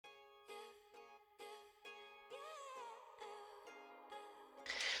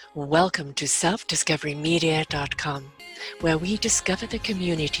Welcome to selfdiscoverymedia.com, where we discover the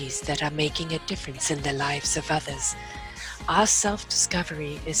communities that are making a difference in the lives of others. Our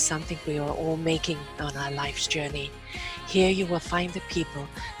self-discovery is something we are all making on our life's journey. Here you will find the people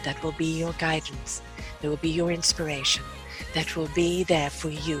that will be your guidance, that will be your inspiration, that will be there for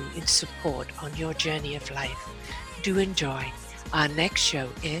you in support on your journey of life. Do enjoy. Our next show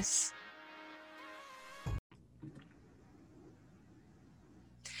is...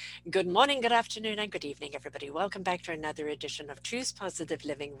 Good morning, good afternoon, and good evening, everybody. Welcome back to another edition of Choose Positive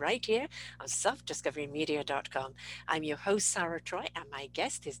Living right here on selfdiscoverymedia.com. I'm your host, Sarah Troy, and my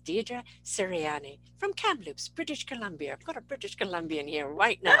guest is Deidre Siriani from Kamloops, British Columbia. I've got a British Columbian here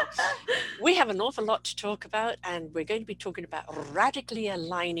right now. We have an awful lot to talk about, and we're going to be talking about radically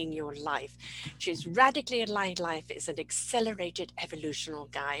aligning your life. She's Radically Aligned Life is an accelerated evolutional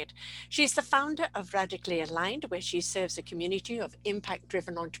guide. She's the founder of Radically Aligned, where she serves a community of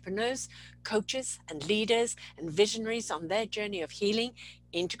impact-driven entrepreneurs, coaches, and leaders and visionaries on their journey of healing,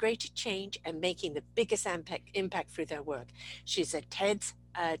 integrated change, and making the biggest impact through their work. She's a TED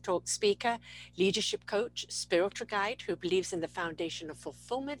Talk speaker, leadership coach, spiritual guide who believes in the foundation of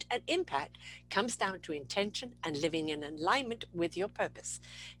fulfillment and impact comes down to intention and living in alignment with your purpose.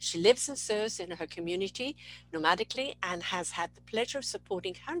 She lives and serves in her community nomadically and has had the pleasure of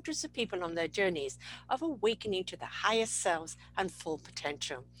supporting hundreds of people on their journeys of awakening to their highest selves and full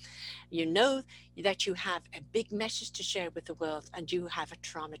potential. You know that you have a big message to share with the world, and you have a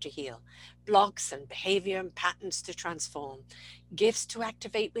trauma to heal, blocks and behavior and patterns to transform, gifts to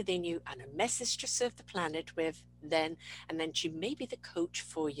activate within you, and a message to serve the planet with and then she may be the coach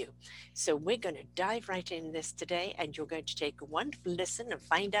for you. So we're going to dive right in this today, and you're going to take a wonderful listen and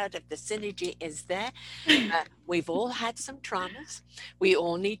find out if the synergy is there. We've all had some traumas. We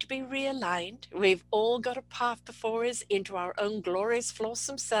all need to be realigned. We've all got a path before us into our own glorious,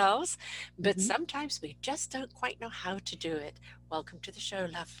 flawsome selves, but sometimes we just don't quite know how to do it. Welcome to the show,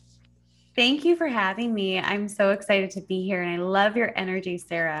 love. Thank you for having me. I'm so excited to be here, and I love your energy,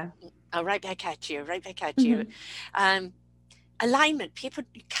 Sarah. Oh, right back at you. Alignment. People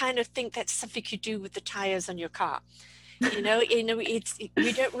kind of think that's something you do with the tires on your car. We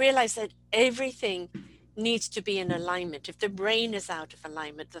don't realize that everything needs to be in alignment. If the brain is out of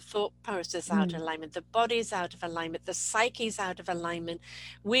alignment, the thought process is out of alignment, the body is out of alignment, the psyche is out of alignment,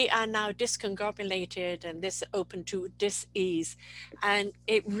 we are now discombobulated and this open to dis-ease. And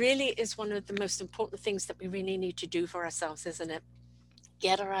it really is one of the most important things that we really need to do for ourselves, isn't it?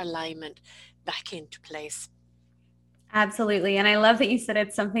 Get our alignment back into place. Absolutely. And I love that you said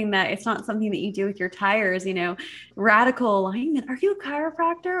it's not something that you do with your tires, radical alignment. Are you a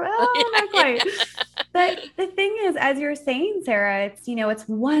chiropractor? Oh, not quite. But the thing is, as you're saying, Sarah, it's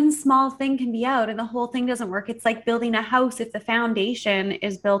one small thing can be out and the whole thing doesn't work. It's like building a house. If the foundation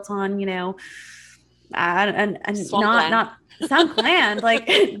is built on, not sound planned. Like,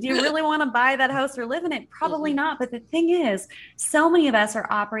 do you really want to buy that house or live in it? Probably not. But the thing is, so many of us are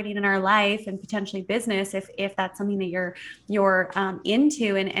operating in our life and potentially business, if that's something that you're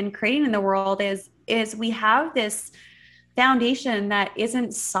into and creating in the world, is we have this foundation that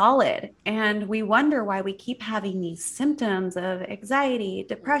isn't solid, and we wonder why we keep having these symptoms of anxiety,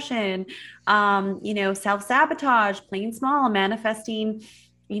 depression, self-sabotage, plain small, manifesting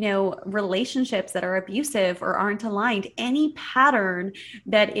relationships that are abusive or aren't aligned. Any pattern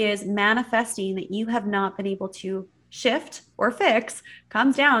that is manifesting that you have not been able to shift or fix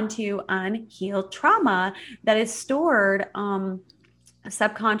comes down to unhealed trauma that is stored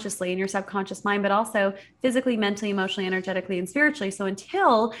subconsciously in your subconscious mind, but also physically, mentally, emotionally, energetically, and spiritually. So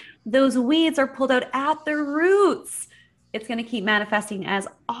until those weeds are pulled out at the roots, it's going to keep manifesting as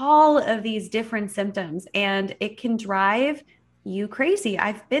all of these different symptoms, and it can drive you crazy.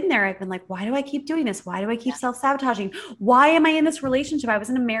 I've been there. I've been like, why do I keep doing this? Why do I keep self-sabotaging? Why am I in this relationship? I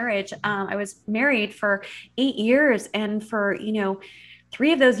was in a marriage. I was married for 8 years. And for,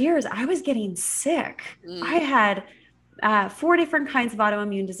 3 of those years, I was getting sick. I had 4 different kinds of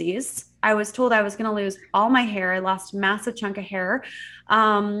autoimmune disease. I was told I was going to lose all my hair. I lost a massive chunk of hair.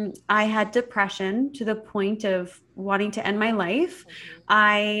 I had depression to the point of wanting to end my life.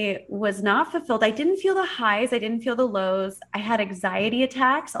 I was not fulfilled. I didn't feel the highs. I didn't feel the lows. I had anxiety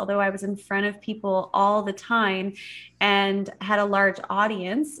attacks, although I was in front of people all the time and had a large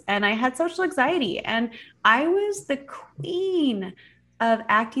audience, and I had social anxiety, and I was the queen of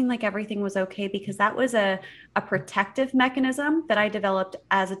acting like everything was okay, because that was a protective mechanism that I developed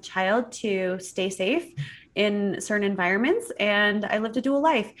as a child to stay safe. in certain environments, and I lived a dual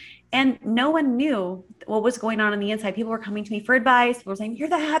life. And no one knew what was going on the inside. People were coming to me for advice. People were saying, "You're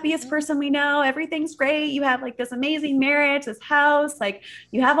the happiest person we know. Everything's great. You have like this amazing marriage, this house, like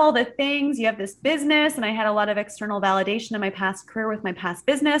you have all the things, you have this business." And I had a lot of external validation in my past career with my past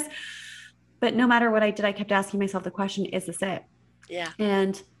business. But no matter what I did, I kept asking myself the question, is this it? Yeah.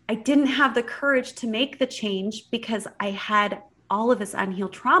 And I didn't have the courage to make the change because I had all of this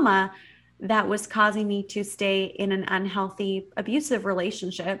unhealed trauma that was causing me to stay in an unhealthy, abusive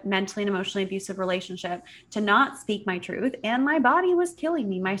relationship, mentally and emotionally abusive relationship, to not speak my truth. And my body was killing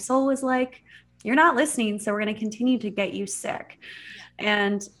me. My soul was like, "You're not listening, so we're going to continue to get you sick."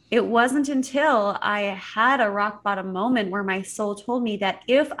 And it wasn't until I had a rock bottom moment where my soul told me that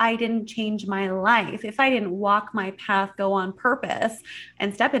if I didn't change my life, if I didn't walk my path, go on purpose,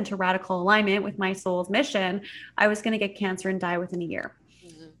 and step into radical alignment with my soul's mission, I was going to get cancer and die within a year.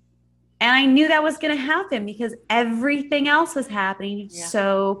 Mm-hmm. And I knew that was going to happen because everything else was happening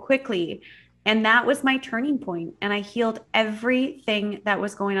so quickly. And that was my turning point. And I healed everything that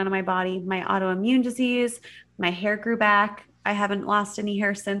was going on in my body, my autoimmune disease, my hair grew back. I haven't lost any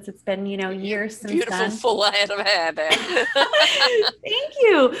hair since. It's been, years since Beautiful then. Full head of hair there. Thank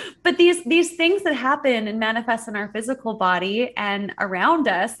you. But these things that happen and manifest in our physical body and around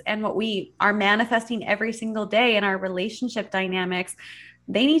us, and what we are manifesting every single day in our relationship dynamics,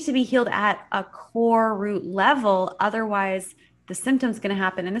 they need to be healed at a core root level. Otherwise, the symptoms going to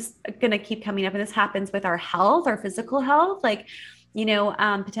happen, and this is going to keep coming up. And this happens with our health, our physical health, like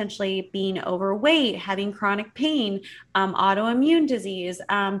potentially being overweight, having chronic pain, autoimmune disease.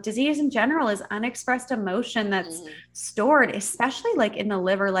 Disease in general is unexpressed emotion that's stored, especially like in the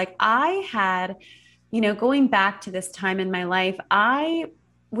liver. Like I had, going back to this time in my life, I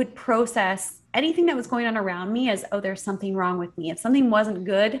would process anything that was going on around me as, "Oh, there's something wrong with me." If something wasn't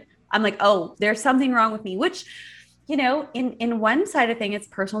good, I'm like, "Oh, there's something wrong with me," which, in one side of thing, it's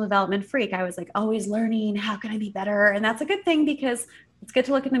personal development freak. I was like always learning, how can I be better? And that's a good thing because it's good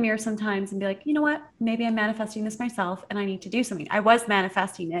to look in the mirror sometimes and be like, you know what, maybe I'm manifesting this myself and I need to do something. I was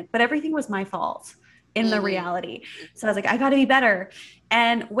manifesting it, but everything was my fault in the reality. So I was like, I got to be better.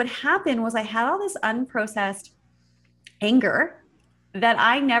 And what happened was I had all this unprocessed anger that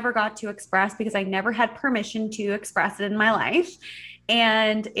I never got to express because I never had permission to express it in my life.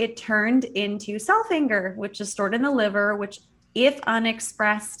 And it turned into self-anger, which is stored in the liver, which, if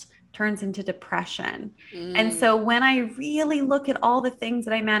unexpressed, turns into depression. And so when I really look at all the things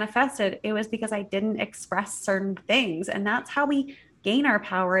that I manifested, it was because I didn't express certain things. And that's how we gain our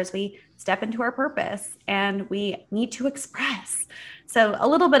power, as we step into our purpose and we need to express. So a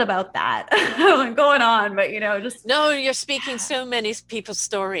little bit about that going on, but just. No, you're speaking so many people's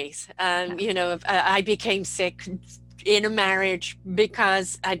stories. I became sick in a marriage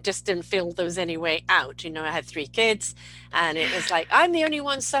because I just didn't feel there was any way out. I had 3 kids and it was like, I'm the only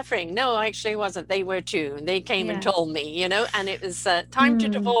one suffering. No, I actually wasn't. They were too. And they came and told me, and it was time to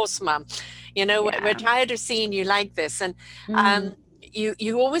divorce, Mom. We're tired of seeing you like this. And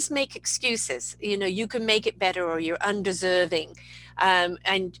you always make excuses. You can make it better, or you're undeserving.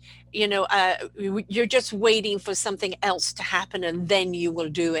 And you're just waiting for something else to happen and then you will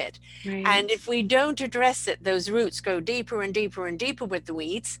do it. Right. And if we don't address it, those roots go deeper and deeper and deeper with the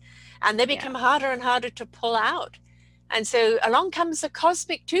weeds, and they become harder and harder to pull out. And so along comes a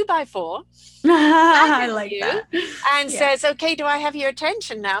cosmic 2x4 I like that, and says, okay, do I have your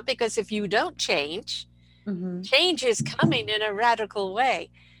attention now? Because if you don't change, change is coming in a radical way.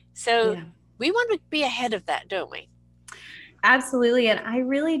 So we want to be ahead of that, don't we? Absolutely. And I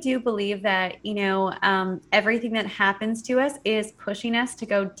really do believe that, everything that happens to us is pushing us to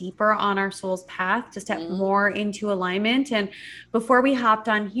go deeper on our soul's path, to step more into alignment. And before we hopped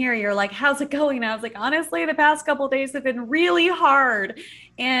on here, you're like, how's it going? I was like, honestly, the past couple of days have been really hard.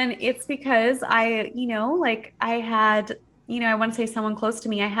 And it's because I had, I want to say someone close to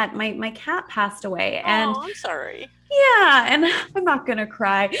me, I had my cat passed away. And I'm sorry. Yeah. And I'm not going to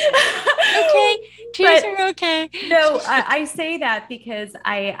cry. Okay. Tears are okay. No, I say that because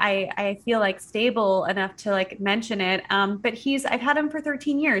I feel like stable enough to like mention it. But I've had him for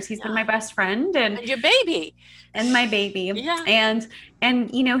 13 years. He's been my best friend and your baby. And my baby. Yeah. And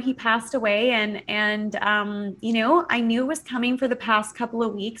he passed away and I knew it was coming for the past couple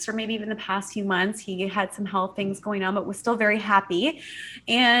of weeks, or maybe even the past few months. He had some health things going on, but was still very happy.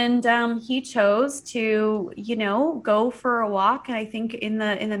 And he chose to, go for a walk, and I think in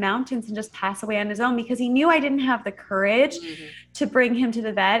the mountains, and just pass away on his own, because he knew I didn't have the courage to bring him to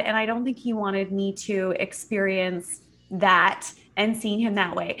the vet. And I don't think he wanted me to experience that and seeing him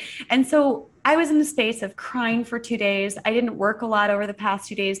that way. And so I was in the space of crying for 2 days. I didn't work a lot over the past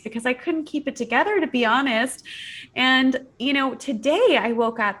 2 days because I couldn't keep it together, to be honest. And, today I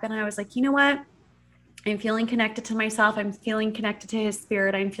woke up and I was like, you know what? I'm feeling connected to myself. I'm feeling connected to his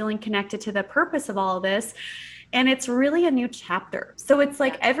spirit. I'm feeling connected to the purpose of all of this. And it's really a new chapter. So it's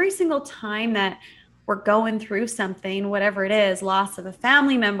like every single time that we're going through something, whatever it is, loss of a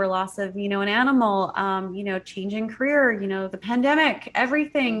family member, loss of, an animal, changing career, the pandemic,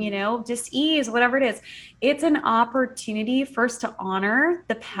 everything, dis-ease, whatever it is, it's an opportunity first to honor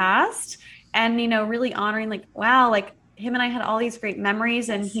the past and, really honoring like, wow, like him and I had all these great memories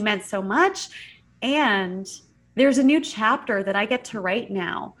and he meant so much. And there's a new chapter that I get to write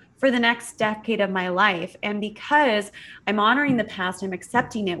now for the next decade of my life. And because I'm honoring the past, I'm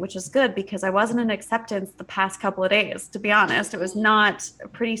accepting it, which is good because I wasn't in acceptance the past couple of days, to be honest. It was not a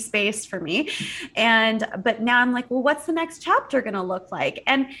pretty space for me. But now I'm like, well, what's the next chapter going to look like?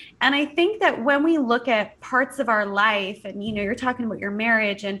 And I think that when we look at parts of our life and, you're talking about your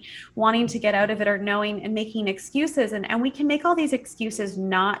marriage and wanting to get out of it or knowing and making excuses, and we can make all these excuses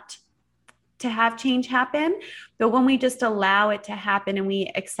not to have change happen. But when we just allow it to happen and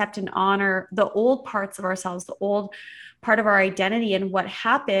we accept and honor the old parts of ourselves, the old part of our identity and what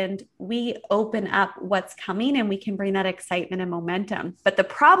happened, we open up what's coming and we can bring that excitement and momentum. But the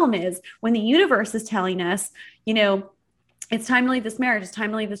problem is when the universe is telling us, it's time to leave this marriage, it's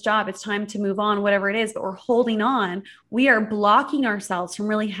time to leave this job, it's time to move on, whatever it is, but we're holding on, we are blocking ourselves from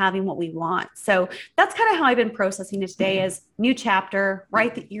really having what we want. So that's kind of how I've been processing it today is new chapter,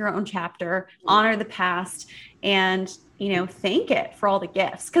 write your own chapter, honor the past, and, thank it for all the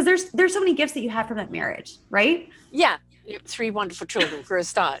gifts. Because there's so many gifts that you have from that marriage, right? Yeah. 3 wonderful children for a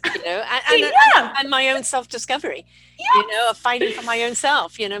start, and my own self-discovery, of fighting for my own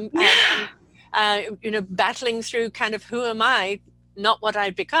self, battling through kind of who am I, not what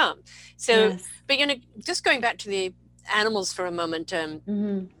I've become. So, but, just going back to the animals for a moment,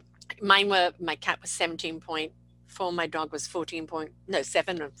 my cat was 17.4, my dog was 7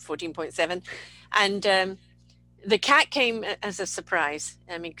 or 14.7. And the cat came as a surprise.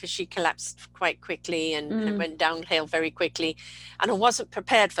 I mean, because she collapsed quite quickly and went downhill very quickly. And I wasn't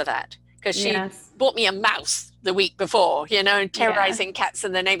prepared for that. Because she bought me a mouse the week before, and terrorizing cats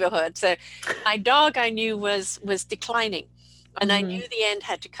in the neighborhood. So my dog I knew was declining and I knew the end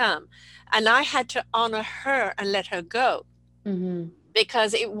had to come. And I had to honor her and let her go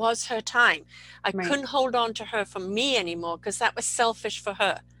because it was her time. I couldn't hold on to her for me anymore because that was selfish for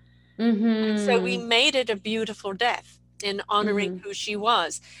her. And so we made it a beautiful death in honoring who she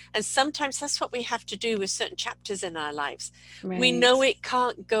was. And sometimes that's what we have to do with certain chapters in our lives. We know it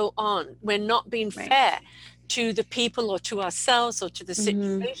can't go on. We're not being fair to the people or to ourselves or to the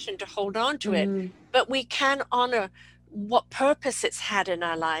situation to hold on to it. But we can honor what purpose it's had in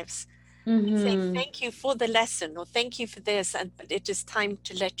our lives. And say, thank you for the lesson or thank you for this. And it is time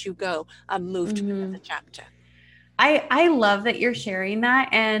to let you go and move to another chapter. I love that you're sharing that.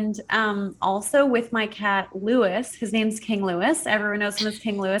 And also with my cat, Lewis, his name's King Lewis. Everyone knows him as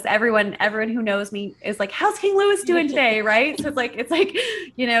King Lewis. Everyone who knows me is like, how's King Lewis doing today? Right. So it's like,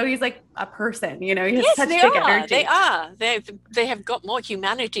 he's like a person, he has such big energy. They are. They have got more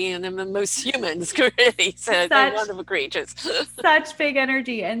humanity in them than most humans, really. So they're wonderful creatures. Such big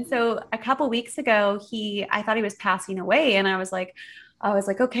energy. And so a couple weeks ago, I thought he was passing away. And I was like,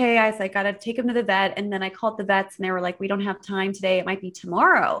 okay, I got to take him to the vet. And then I called the vets and they were like, we don't have time today. It might be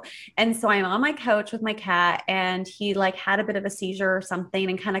tomorrow. And so I'm on my couch with my cat and he had a bit of a seizure or something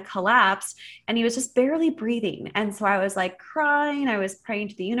and kind of collapsed and he was just barely breathing. And so I was like crying. I was praying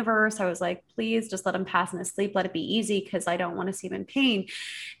to the universe. I was like, please just let him pass in his sleep. Let it be easy because I don't want to see him in pain.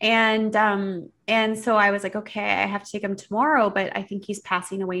 And so I was like, okay, I have to take him tomorrow, but I think he's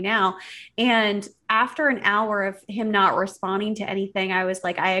passing away now. And after an hour of him not responding to anything, I was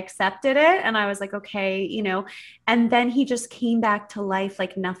like, I accepted it. And I was like, okay, and then he just came back to life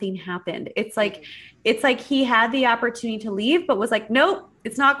like nothing happened. It's like he had the opportunity to leave, but was like, nope,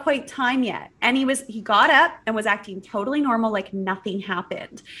 it's not quite time yet. And he got up and was acting totally normal, like nothing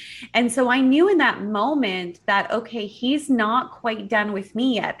happened. And so I knew in that moment that, okay, he's not quite done with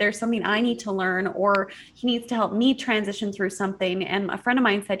me yet. There's something I need to learn, or he needs to help me transition through something. And a friend of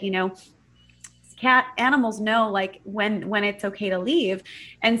mine said, animals know like when it's okay to leave.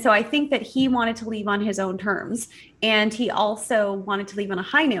 And so I think that he wanted to leave on his own terms, and he also wanted to leave on a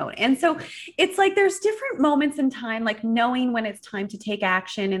high note. And so it's like there's different moments in time, like knowing when it's time to take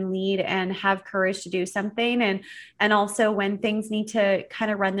action and lead and have courage to do something, and also when things need to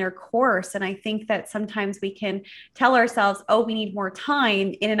kind of run their course. And I think that sometimes we can tell ourselves, oh, we need more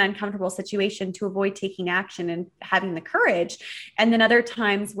time in an uncomfortable situation to avoid taking action and having the courage. And then other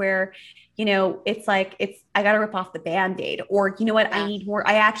times where, you know, it's like, I got to rip off the Band-Aid, or, you know what,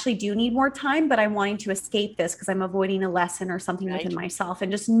 I actually do need more time, but I'm wanting to escape this because I'm avoiding a lesson or something within myself.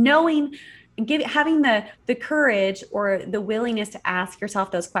 And just knowing, having the courage or the willingness to ask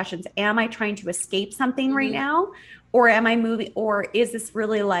yourself those questions. Am I trying to escape something right now? Or am I moving, or is this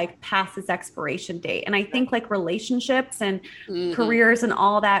really like past its expiration date? And I think like relationships and careers and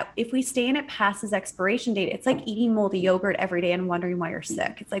all that, if we stay in it past its expiration date, it's like eating moldy yogurt every day and wondering why you're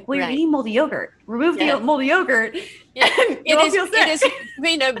sick. It's like, well, you're eating moldy yogurt. Remove the moldy yogurt. Yeah. It is,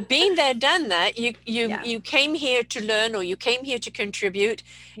 you know, being there, done that. You came here to learn, or you came here to contribute.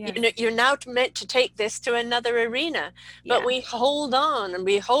 Yes. You know, you're now meant to take this to another arena. But we hold on, and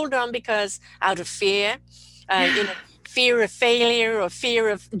we hold on because out of fear. You know, fear of failure, or fear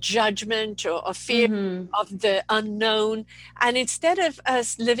of judgment, or fear of the unknown. And instead of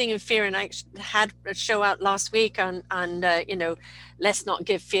us living in fear, and I had a show out last week on you know, let's not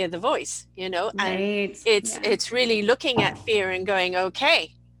give fear the voice, you know, and it's really looking at fear and going,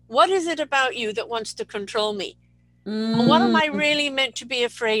 okay, what is it about you that wants to control me? And what am I really meant to be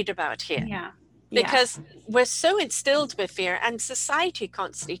afraid about here? Because we're so instilled with fear, and society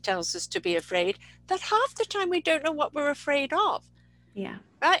constantly tells us to be afraid, that half the time we don't know what we're afraid of.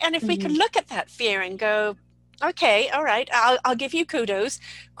 Right. And if we can look at that fear and go, okay, all right, I'll give you kudos.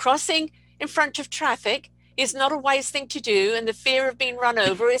 Crossing in front of traffic is not a wise thing to do, and the fear of being run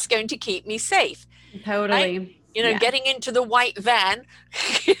over is going to keep me safe. Totally. Right? You know, getting into the white van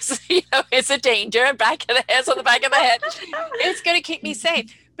is, you know, it's a danger. Back of the hairs on the back of the head. It's going to keep me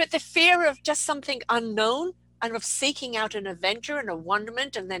safe. But the fear of just something unknown, and of seeking out an adventure and a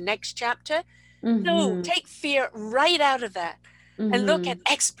wonderment and the next chapter, no, take fear right out of that and look at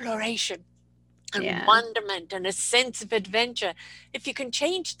exploration and wonderment and a sense of adventure. If you can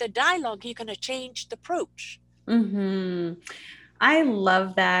change the dialogue, you're going to change the approach. I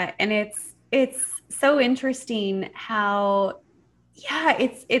love that. And it's so interesting how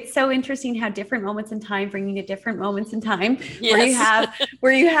it's so interesting how different moments in time bring you to different moments in time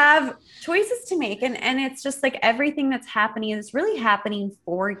where you have choices to make, and it's just like everything that's happening is really happening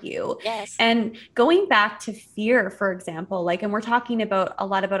for you. And going back to fear, for example, like, and we're talking about a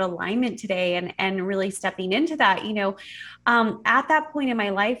lot about alignment today, and really stepping into that, you know, at that point in my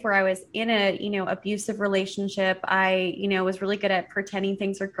life where I was in a, you know, abusive relationship, I, you know, was really good at pretending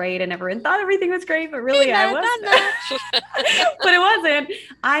things were great, and everyone thought everything was great, but really I wasn't. But it wasn't.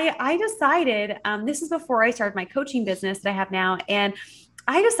 I decided, this is before I started my coaching business that I have now, and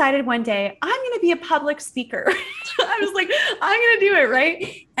I decided one day I'm going to be a public speaker. I was like, I'm going to do it.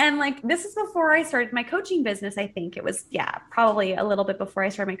 Right. And like, this is before I started my coaching business. I think it was, probably a little bit before I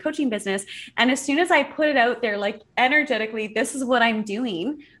started my coaching business. And as soon as I put it out there, like energetically, this is what I'm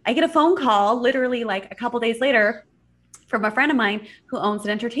doing, I get a phone call literally like a couple days later from a friend of mine who owns an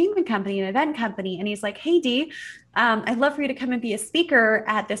entertainment company, an event company. And he's like, hey, Dee, I'd love for you to come and be a speaker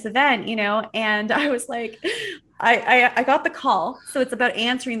at this event, you know? And I was like, I got the call. So it's about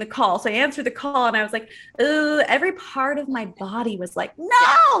answering the call. So I answered the call, and I was like, every part of my body was like,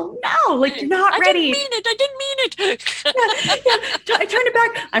 no, like, you're not ready. I didn't mean it. I turned it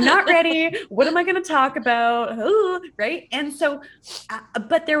back. I'm not ready. What am I going to talk about? Right. And so,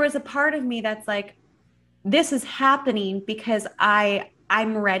 but there was a part of me that's like, this is happening because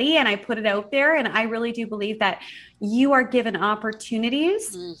I'm ready, and I put it out there. And I really do believe that you are given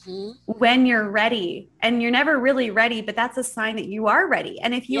opportunities when you're ready, and you're never really ready, but that's a sign that you are ready.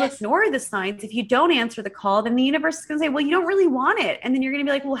 And if you ignore the signs, if you don't answer the call, then the universe is going to say, well, you don't really want it. And then you're going to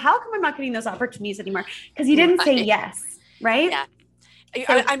be like, well, how come I'm not getting those opportunities anymore? Because you didn't say yes. Right. Yeah.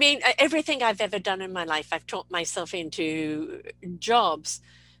 So, I mean, everything I've ever done in my life, I've taught myself into jobs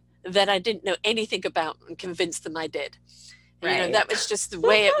that I didn't know anything about, and convinced them I did. Right. You know, that was just the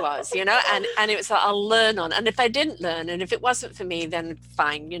way it was, you know, and it was like, I'll learn on. And if I didn't learn, and if it wasn't for me, then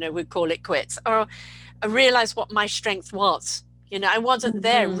fine, you know, we'd call it quits. Or I realized what my strength was. You know, I wasn't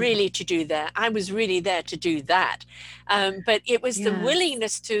there really to do that. I was really there to do that. But it was the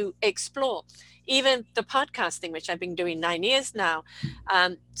willingness to explore. Even the podcasting, which I've been doing 9 years now.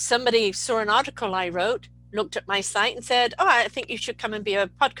 Somebody saw an article I wrote, looked at my site and said, oh, I think you should come and be a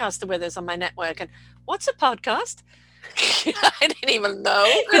podcaster with us on my network. And what's a podcast? I didn't even know.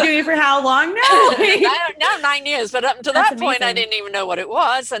 Been doing it for how long now? Now 9 years, but up until That's that point, I amazing. didn't even know what it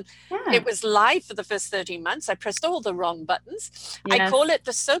was. And Yeah. it was live for the first 13 months. I pressed all the wrong buttons. I Yes. call it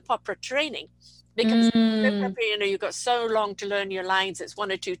the soap opera training because soap Mm. opera, you've got so long to learn your lines. It's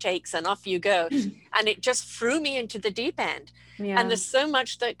 1 or 2 takes and off you go. And it just threw me into the deep end. Yeah. And there's so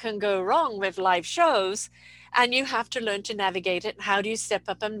much that can go wrong with live shows. And you have to learn to navigate it. How do you step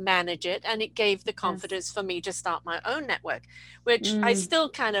up and manage it? And it gave the confidence for me to start my own network, which I still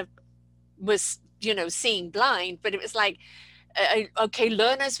kind of was, seeing blind, but it was like, okay,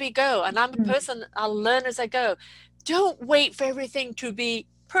 learn as we go. And I'm a person, I'll learn as I go. Don't wait for everything to be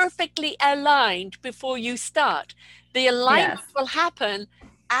perfectly aligned before you start. The alignment will happen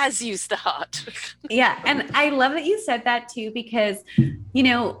as you start. Yeah. And I love that you said that too, because,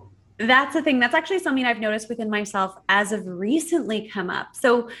 that's the thing. That's actually something I've noticed within myself as of recently come up.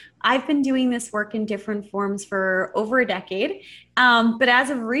 So I've been doing this work in different forms for over a decade. But as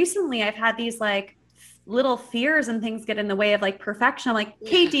of recently, I've had these like little fears and things get in the way of like perfection. I'm like,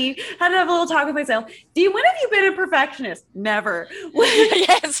 Katie, had to have a little talk with myself. When have you been a perfectionist? Never.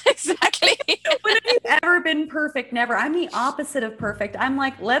 Yes, exactly. When have you ever been perfect? Never. I'm the opposite of perfect. I'm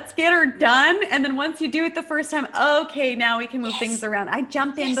like, let's get her done. And then once you do it the first time, okay, now we can move things around. I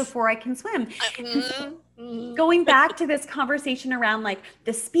jump in before I can swim. Going back to this conversation around like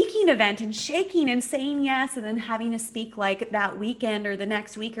the speaking event and shaking and saying yes, and then having to speak like that weekend or the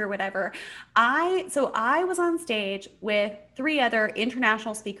next week or whatever. I was on stage with 3 other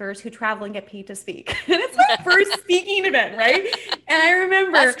international speakers who travel and get paid to speak. And it's my first speaking event, right? And I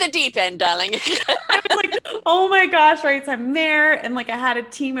remember that's the deep end, darling. I was like, oh my gosh, right? So I'm there, and like I had a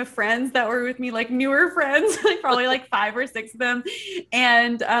team of friends that were with me, like newer friends, like probably like 5 or 6 of them.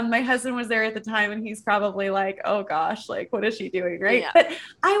 And my husband was there at the time, and he's probably like, oh gosh, like what is she doing, right? Yeah. But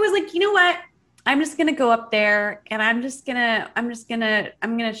I was like, you know what? I'm just gonna go up there, and I'm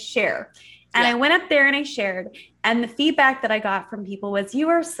gonna share. And I went up there and I shared. And the feedback that I got from people was, you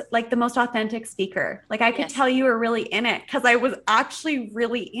are like the most authentic speaker. Like I could tell you were really in it, because I was actually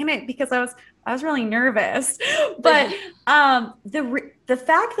really in it, because I was really nervous. But the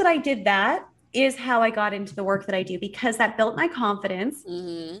fact that I did that is how I got into the work that I do, because that built my confidence.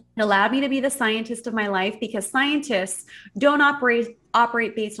 It allowed me to be the scientist of my life, because scientists don't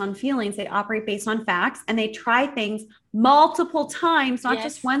operate based on feelings. They operate based on facts, and they try things multiple times, not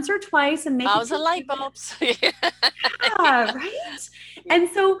just once or twice, and make it light bulbs. Right. And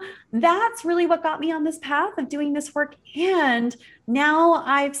so that's really what got me on this path of doing this work. And now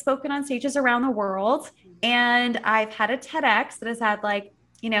I've spoken on stages around the world, and I've had a TEDx that has had like,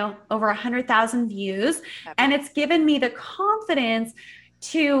 over 100,000 views. And it's given me the confidence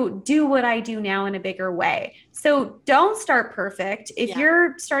to do what I do now in a bigger way. So don't start perfect. If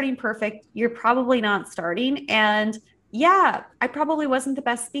you're starting perfect, you're probably not starting. And I probably wasn't the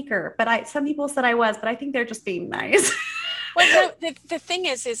best speaker, but some people said I was, but I think they're just being nice. Well, the thing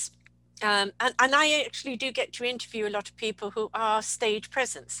is, and I actually do get to interview a lot of people who are stage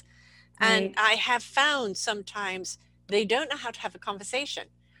presence. And I have found sometimes they don't know how to have a conversation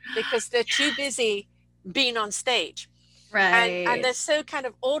because they're too busy being on stage. Right. And they're so kind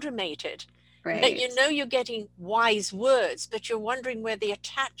of automated that you're getting wise words, but you're wondering where the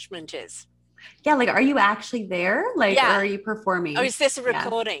attachment is. Yeah, like, are you actually there? Like, or are you performing? Or is this a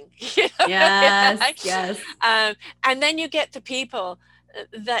recording? Yes. And then you get the people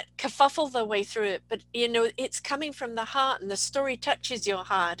that kerfuffle their way through it, but it's coming from the heart, and the story touches your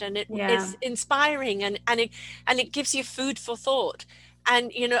heart, and it's inspiring, and it gives you food for thought.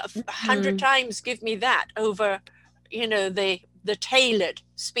 And 100 times give me that over the tailored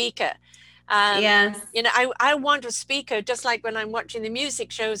speaker. I want a speaker, just like when I'm watching the music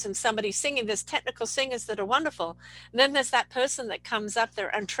shows and somebody's singing. There's technical singers that are wonderful, and then there's that person that comes up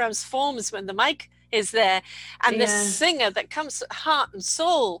there and transforms when the mic is there, and the singer that comes heart and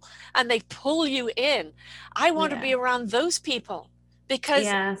soul, and they pull you in. I want to be around those people, because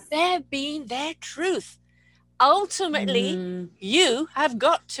they're being their truth. Ultimately, you have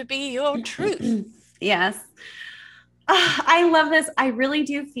got to be your truth. Yes. I love this. I really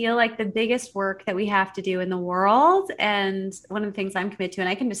do feel like the biggest work that we have to do in the world, and one of the things I'm committed to, and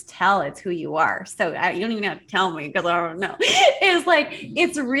I can just tell it's who you are. So you don't even have to tell me, because I don't know, is like,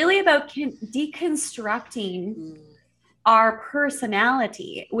 it's really about deconstructing our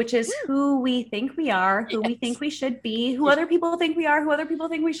personality, which is who we think we are, who we think we should be, who other people think we are, who other people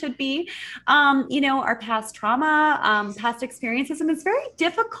think we should be, our past trauma, past experiences. And it's very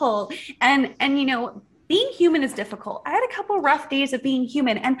difficult. And being human is difficult. I had a couple rough days of being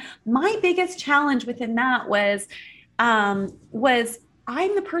human. And my biggest challenge within that was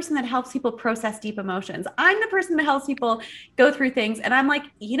I'm the person that helps people process deep emotions. I'm the person that helps people go through things. And I'm like,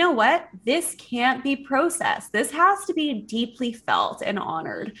 you know what? This can't be processed. This has to be deeply felt and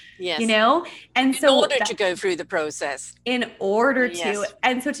honored, Yes. you know? And in order to go through the process. In order to. Yes.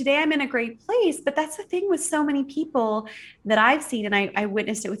 And so today I'm in a great place, but that's the thing with so many people that I've seen, and I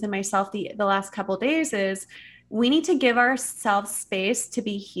witnessed it within myself the last couple of days, is we need to give ourselves space to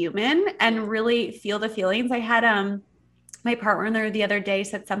be human and really feel the feelings. I had my partner the other day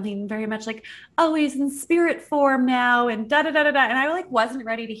said something very much like, oh, he's in spirit form now and da da da da da. And I like wasn't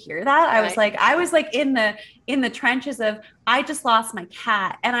ready to hear that. I was like in the trenches of, I just lost my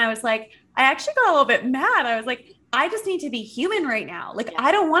cat. And I was like, I actually got a little bit mad. I was like, I just need to be human right now. Like,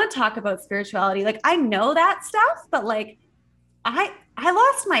 I don't want to talk about spirituality. Like, I know that stuff, but like, I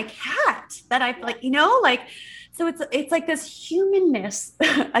lost my cat that I like, you know, like, so it's like this humanness.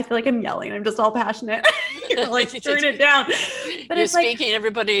 I feel like I'm yelling. I'm just all passionate. Like, turn it down. But you're speaking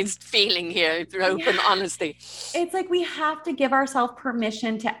everybody's feeling here through open honesty. It's like we have to give ourselves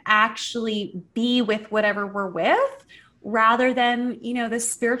permission to actually be with whatever we're with, rather than, you know,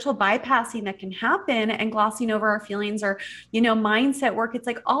 this spiritual bypassing that can happen and glossing over our feelings, or, you know, mindset work. It's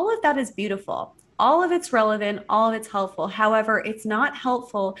like all of that is beautiful. All of it's relevant, all of it's helpful. However, it's not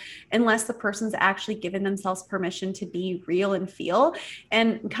helpful unless the person's actually given themselves permission to be real and feel.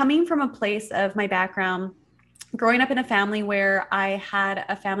 And coming from a place of my background, growing up in a family where I had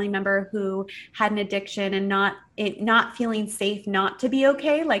a family member who had an addiction and not feeling safe, not to be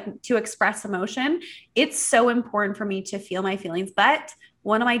okay, like to express emotion, it's so important for me to feel my feelings. But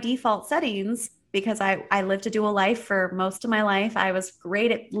one of my default settings, because I lived a dual life for most of my life, I was great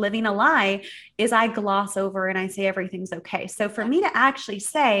at living a lie, is I gloss over and I say everything's okay. So for me to actually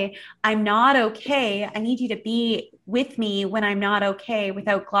say, I'm not okay, I need you to be with me when I'm not okay,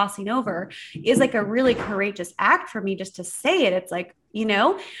 without glossing over, is like a really courageous act for me just to say it. It's like, you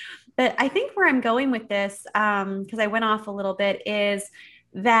know, but I think where I'm going with this, because I went off a little bit, is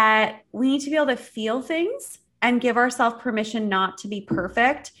that we need to be able to feel things and give ourselves permission not to be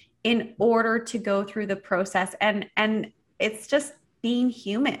perfect in order to go through the process. And it's just being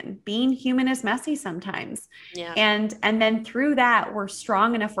human. Being human is messy sometimes. Yeah. And then through that, we're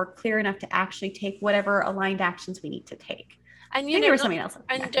strong enough, we're clear enough to actually take whatever aligned actions we need to take. And you know, there was something else.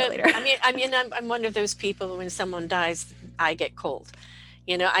 And later. I'm one of those people, when someone dies, I get cold.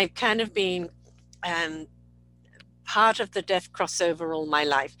 You know, I've kind of been part of the death crossover all my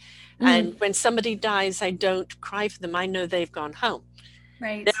life. And when somebody dies, I don't cry for them. I know they've gone home.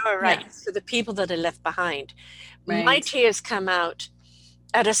 Right. They're all right. Yeah. So the people that are left behind, my tears come out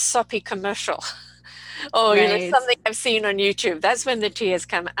at a soppy commercial. Or you know, something I've seen on YouTube. That's when the tears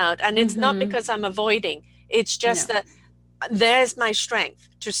come out. And it's not because I'm avoiding. It's just that there's my strength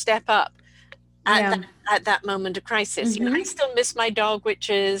to step up at that moment of crisis. You know, I still miss my dog, which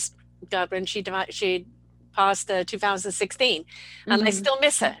is, God, when she passed 2016. And I still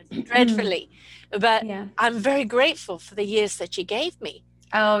miss her dreadfully. But I'm very grateful for the years that she gave me.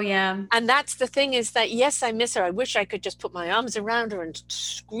 Oh, yeah. And that's the thing, is that, yes, I miss her. I wish I could just put my arms around her and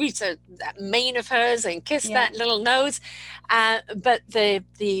squeeze that mane of hers and kiss that little nose. But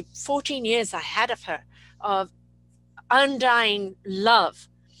the 14 years I had of her, of undying love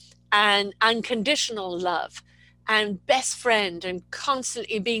and unconditional love and best friend and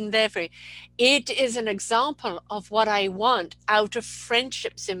constantly being there for me, it is an example of what I want out of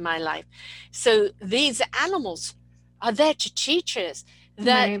friendships in my life. So these animals are there to teach us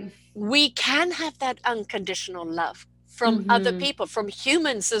that we can have that unconditional love from other people, from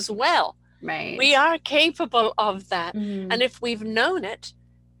humans as well. Right. We are capable of that. And if we've known it,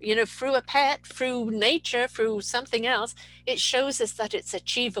 you know, through a pet, through nature, through something else, it shows us that it's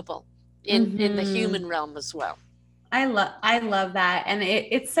achievable in the human realm as well. I love that. And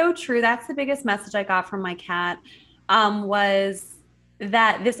it's so true. That's the biggest message I got from my cat, was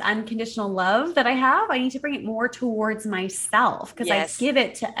that this unconditional love that I have, I need to bring it more towards myself, because I give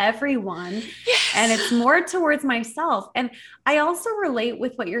it to everyone and it's more towards myself. And I also relate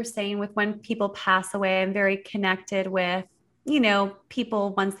with what you're saying with when people pass away. I'm very connected with, you know,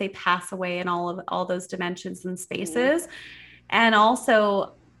 people once they pass away in all those dimensions and spaces. And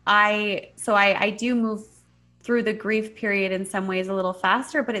also I do move through the grief period in some ways a little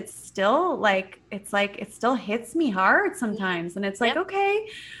faster, but it's still like, it still hits me hard sometimes. And it's like, okay,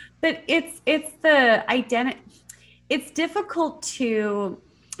 but it's the identity. It's difficult to,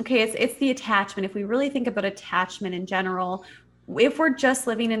 it's the attachment. If we really think about attachment in general, if we're just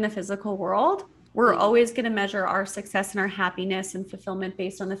living in the physical world, We're always going to measure our success and our happiness and fulfillment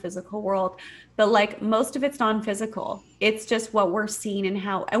based on the physical world. But like most of it's non-physical. It's just what we're seeing and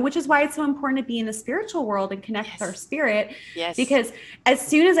how, and which is why it's so important to be in the spiritual world and connect with our spirit. Yes. Because as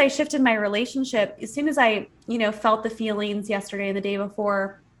soon as I shifted my relationship, as soon as I, felt the feelings yesterday and the day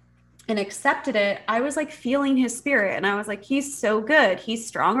before and accepted it, I was like feeling his spirit. And I was like, he's so good. He's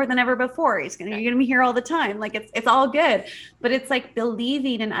stronger than ever before. You're going to be here all the time. Like it's all good. But it's like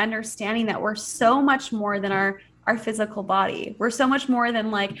believing and understanding that we're so much more than our physical body. We're so much more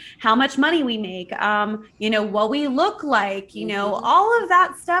than like how much money we make, what we look like, all of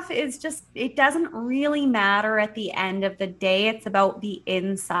that stuff is just, it doesn't really matter at the end of the day. It's about the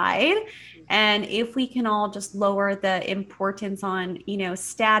inside. And if we can all just lower the importance on,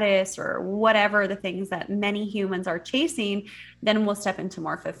 status or whatever the things that many humans are chasing, then we'll step into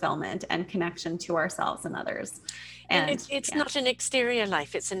more fulfillment and connection to ourselves and others. And it's not an exterior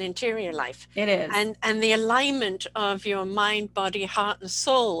life, it's an interior life. It is. And the alignment of your mind, body, heart, and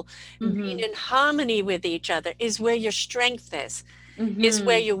soul being in harmony with each other is where your strength is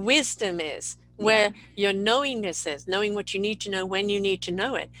where your wisdom is, where your knowingness is, knowing what you need to know when you need to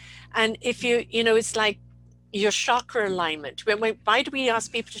know it. And if it's like your chakra alignment. Why do we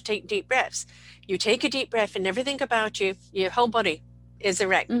ask people to take deep breaths? You take a deep breath and everything about you, your whole body is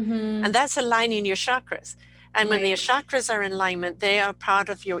erect. And that's aligning your chakras. And when your chakras are in alignment, they are part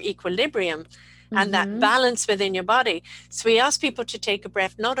of your equilibrium and that balance within your body. So we ask people to take a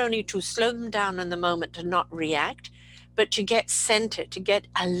breath, not only to slow them down in the moment to not react, but to get centered, to get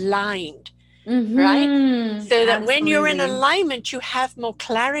aligned, right? So that when you're in alignment, you have more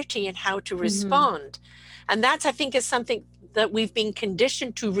clarity in how to respond. And that's, I think, is something that we've been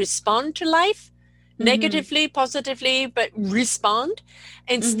conditioned to respond to life, negatively, positively, but respond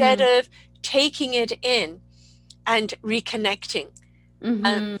instead of taking it in and reconnecting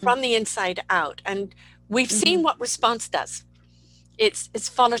from the inside out. And we've seen what response does. It's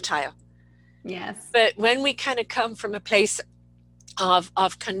volatile. Yes. But when we kind of come from a place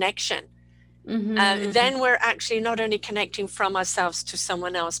of connection, then we're actually not only connecting from ourselves to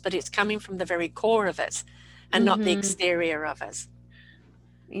someone else, but it's coming from the very core of us and not the exterior of us.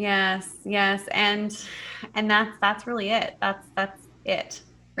 Yes. And that's really it. That's it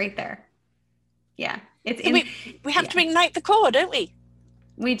right there. Yeah. We have to ignite the core, don't we?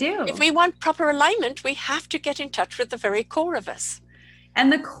 We do. If we want proper alignment, we have to get in touch with the very core of us.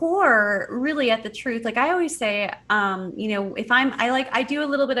 And the core, really, at the truth, like I always say, if I do a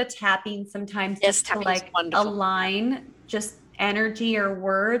little bit of tapping sometimes just to like align just energy or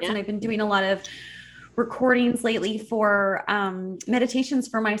words. And I've been doing a lot of recordings lately for meditations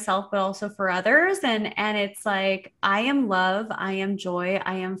for myself, but also for others. And it's like, I am love, I am joy,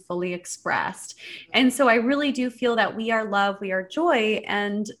 I am fully expressed. And so I really do feel that we are love, we are joy,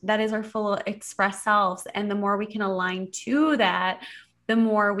 and that is our full express selves. And the more we can align to that, the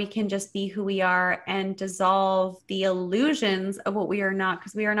more we can just be who we are and dissolve the illusions of what we are not,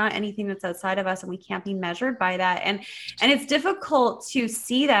 because we are not anything that's outside of us and we can't be measured by that. And it's difficult to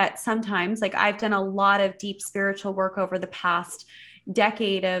see that sometimes. Like I've done a lot of deep spiritual work over the past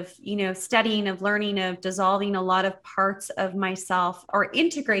decade of, studying, of learning, of dissolving a lot of parts of myself, or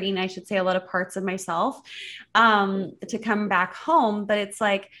integrating, I should say, a lot of parts of myself to come back home. But it's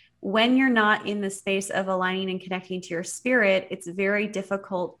like, when you're not in the space of aligning and connecting to your spirit, it's very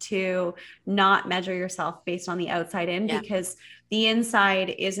difficult to not measure yourself based on the outside in, because the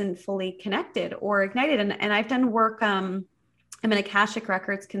inside isn't fully connected or ignited. And I've done work. I'm an Akashic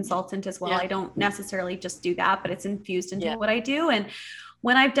Records consultant as well. I don't necessarily just do that, but it's infused into what I do. And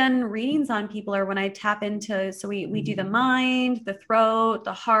when I've done readings on people, or when I tap into, so we do the mind, the throat,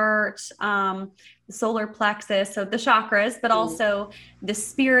 the heart, the solar plexus, so the chakras, but also the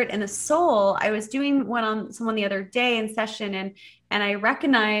spirit and the soul. I was doing one on someone the other day in session, and I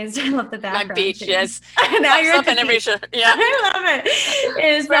recognized, I love the background. My beach, yes. Now you're at the beach. Yeah, I love it.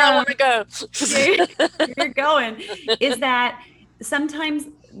 Is where I want to go. You're going. Is that sometimes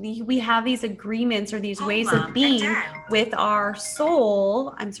we have these agreements or these ways of being with our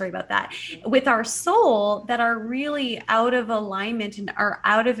soul. I'm sorry about that. With our soul that are really out of alignment and are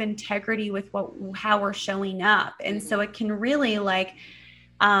out of integrity with how we're showing up. And so it can really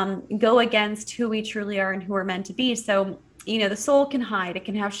go against who we truly are and who we're meant to be. So, the soul can hide, it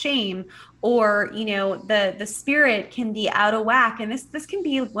can have shame, or, the spirit can be out of whack. And this can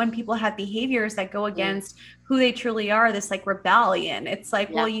be when people have behaviors that go against who they truly are, this like rebellion. It's like,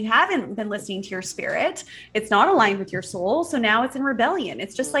 well, you haven't been listening to your spirit. It's not aligned with your soul. So now it's in rebellion.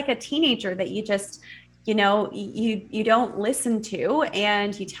 It's just like a teenager that you just you don't listen to,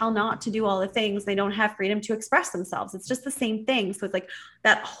 and you tell not to do all the things, they don't have freedom to express themselves. It's just the same thing. So it's like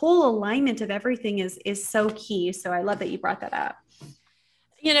that whole alignment of everything is so key. So I love that you brought that up.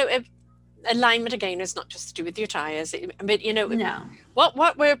 Alignment again is not just to do with your tires, but No.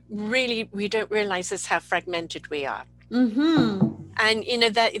 what we don't realize is how fragmented we are. And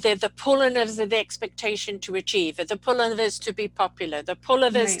that the pull of us, the expectation to achieve, the pull of us to be popular, the pull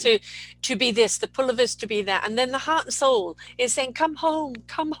of us to be this, the pull of us to be that, and then the heart and soul is saying, come home,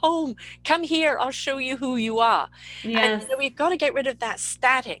 come here, I'll show you who you are. Yes. And we've got to get rid of that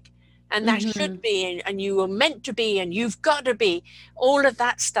static, and that should be, and you were meant to be, and you've got to be, all of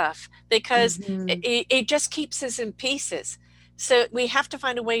that stuff, because it just keeps us in pieces. So we have to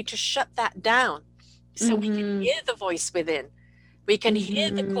find a way to shut that down, so we can hear the voice within. We can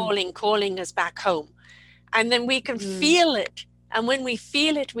hear the calling us back home, and then we can feel it. And when we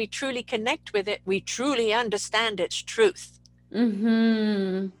feel it, we truly connect with it. We truly understand its truth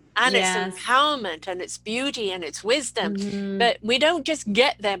and its empowerment and its beauty and its wisdom. But we don't just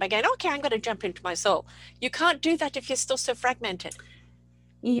get there by going, okay, I'm going to jump into my soul. You can't do that if you're still so fragmented.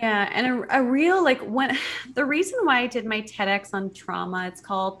 Yeah. And a real, the reason why I did my TEDx on trauma, it's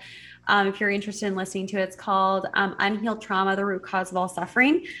called, if you're interested in listening to it, it's called Unhealed Trauma, the Root Cause of All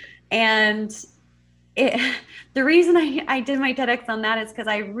Suffering. And the reason I did my TEDx on that is because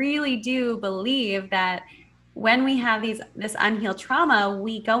I really do believe that when we have this unhealed trauma,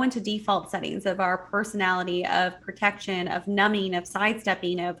 we go into default settings of our personality, of protection, of numbing, of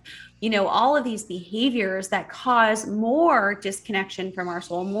sidestepping, of all of these behaviors that cause more disconnection from our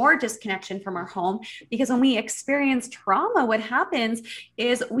soul, more disconnection from our home. Because when we experience trauma, what happens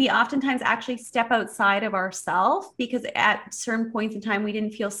is we oftentimes actually step outside of ourselves, because at certain points in time, we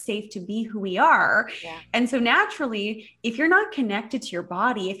didn't feel safe to be who we are. Yeah. And so naturally, if you're not connected to your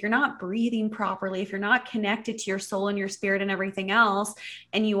body, if you're not breathing properly, if you're not connected to your soul and your spirit and everything else,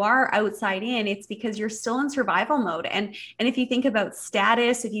 and you are outside in, it's because you're still in survival mode. And if you think about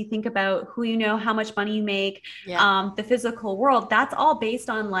status, if you think about who you know, how much money you make, the physical world, that's all based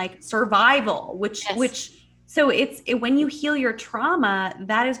on survival, which so when you heal your trauma,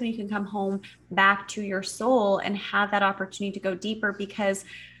 that is when you can come home back to your soul and have that opportunity to go deeper. Because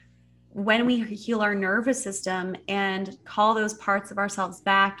when we heal our nervous system and call those parts of ourselves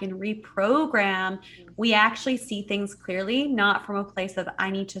back and reprogram, we actually see things clearly, not from a place of I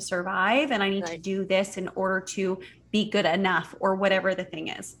need to survive and I need to do this in order to be good enough, or whatever the thing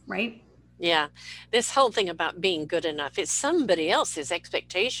is, right? Yeah. This whole thing about being good enough, it's somebody else's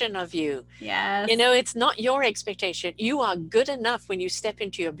expectation of you. Yes. It's not your expectation. You are good enough when you step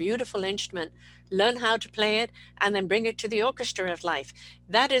into your beautiful instrument, learn how to play it, and then bring it to the orchestra of life.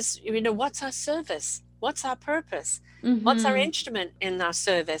 That is, what's our service? What's our purpose? What's our instrument in our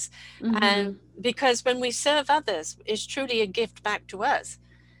service? And because when we serve others, it's truly a gift back to us.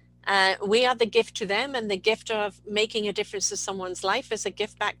 We are the gift to them, and the gift of making a difference to someone's life is a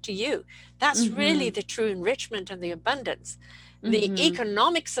gift back to you. That's really the true enrichment and the abundance. The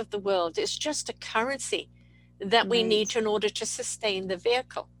economics of the world is just a currency that we need in order to sustain the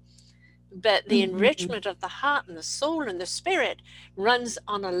vehicle. But the enrichment of the heart and the soul and the spirit runs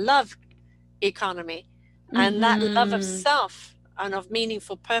on a love economy, and that love of self and of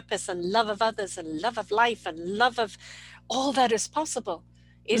meaningful purpose and love of others and love of life and love of all that is possible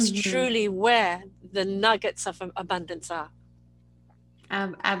is truly where the nuggets of abundance are.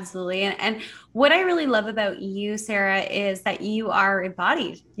 Absolutely. And what I really love about you, Sarah, is that you are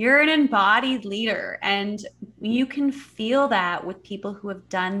embodied. You're an embodied leader, and you can feel that with people who have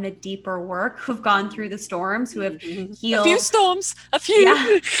done the deeper work, who've gone through the storms, who have healed. A few storms, a few.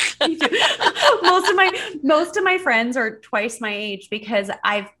 Yeah. most of my friends are twice my age, because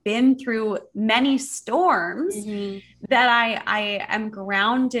I've been through many storms that I am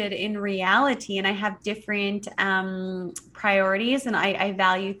grounded in reality, and I have different priorities, and I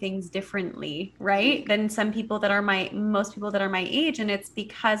value things differently, right, than most people that are my age. And it's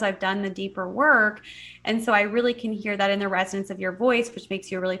because I've done the deeper work. And so I really can hear that in the resonance of your voice, which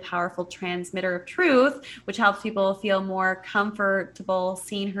makes you a really powerful transmitter of truth, which helps people feel more comfortable,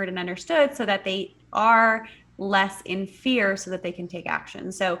 seen, heard, and understood, so that they are less in fear, so that they can take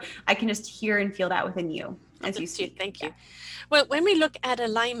action. So I can just hear and feel that within you as you speak. Thank you. Well, when we look at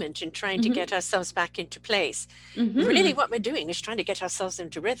alignment and trying to get ourselves back into place, really what we're doing is trying to get ourselves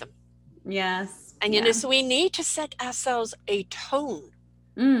into rhythm. Yes. And, so we need to set ourselves a tone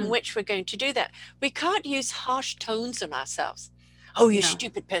in which we're going to do that. We can't use harsh tones on ourselves. Oh, you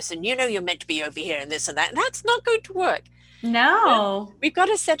stupid person. You're meant to be over here and this and that. That's not going to work. No. We've got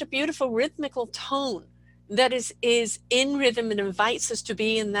to set a beautiful rhythmical tone that is in rhythm and invites us to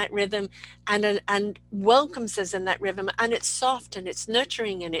be in that rhythm, and welcomes us in that rhythm, and it's soft and it's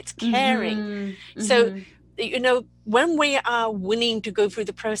nurturing and it's caring. So, when we are willing to go through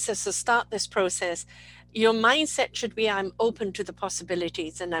the process or start this process, your mindset should be, I'm open to the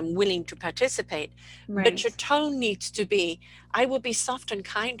possibilities and I'm willing to participate. Right. But your tone needs to be, I will be soft and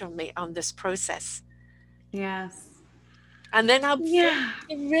kind on this process. Yes. And then I'll feel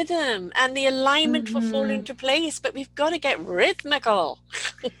the rhythm and the alignment will fall into place, but we've got to get rhythmical.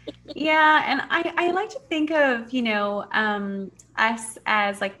 Yeah. And I like to think of, us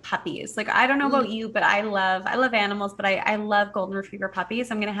as like puppies. Like, I don't know about you, but I love animals, but I love golden retriever puppies.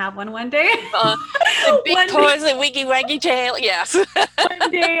 I'm going to have one day. The big paws and wiggy waggy tail. Yes.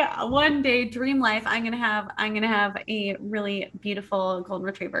 one day, dream life. I'm going to have a really beautiful golden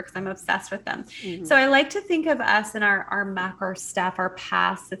retriever because I'm obsessed with them. So I like to think of us and our muck, our stuff, our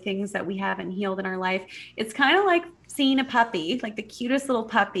past, the things that we haven't healed in our life. It's kind of like seeing a puppy, like the cutest little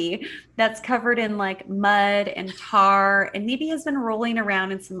puppy that's covered in like mud and tar and maybe has been rolling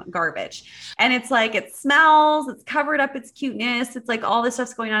around in some garbage. And it's like, it smells, it's covered up its cuteness. It's like all this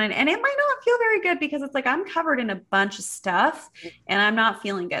stuff's going on. And it might not feel very good because it's like, I'm covered in a bunch of stuff and I'm not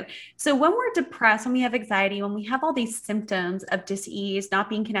feeling good. So when we're depressed, when we have anxiety, when we have all these symptoms of dis-ease, not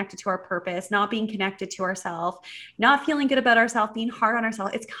being connected to our purpose, not being connected to ourselves, not feeling good about ourselves, being hard on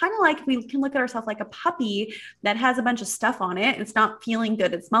ourselves, it's kind of like we can look at ourselves like a puppy that has a bunch of stuff on it. It's not feeling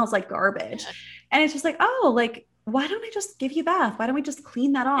good. It smells like garbage. And it's just like, oh, like, why don't I just give you a bath? Why don't we just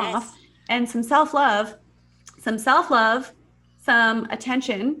clean that off? And some self-love, some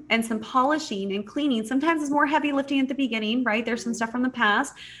attention and some polishing and cleaning. Sometimes it's more heavy lifting at the beginning, right? There's some stuff from the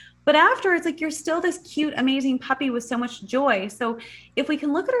past, but after it's like, you're still this cute, amazing puppy with so much joy. So if we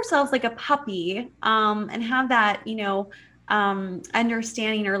can look at ourselves like a puppy, and have that,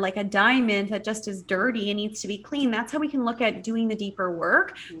 understanding, or like a diamond that just is dirty and needs to be clean, that's how we can look at doing the deeper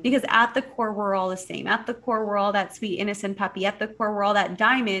work. Because at the core, we're all the same. At the core, we're all that sweet, innocent puppy. At the core, we're all that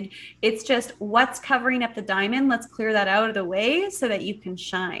diamond. It's just what's covering up the diamond. Let's clear that out of the way so that you can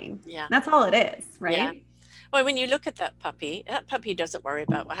shine. Yeah. That's all it is, right? Yeah. Well, when you look at that puppy doesn't worry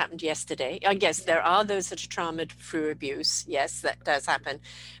about what happened yesterday. I guess there are those that are traumatized through abuse. Yes, that does happen.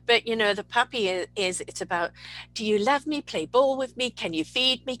 But, the puppy it's about, do you love me? Play ball with me? Can you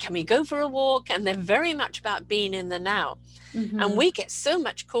feed me? Can we go for a walk? And they're very much about being in the now. And we get so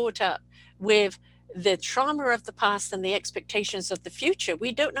much caught up with the trauma of the past and the expectations of the future.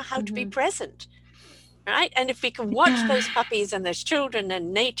 We don't know how to be present. Right. And if we can watch those puppies and those children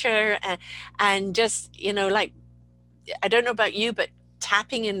and nature and just, like, I don't know about you, but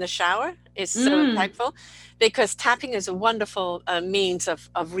tapping in the shower is so impactful, because tapping is a wonderful means of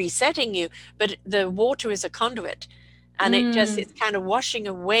resetting you. But the water is a conduit, and it's kind of washing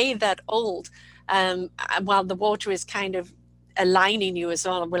away that old, while the water is kind of aligning you as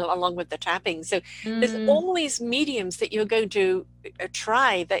well, along with the tapping. So there's always mediums that you're going to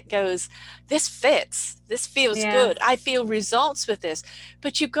try that goes, this fits, this feels good, I feel results with this.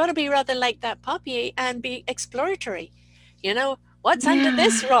 But you've got to be rather like that puppy and be exploratory. What's under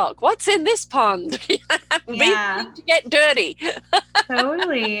this rock? What's in this pond? To get dirty.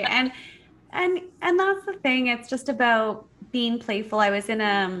 Totally. And that's the thing. It's just about being playful. I was in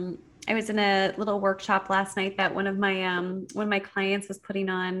a little workshop last night that one of my clients was putting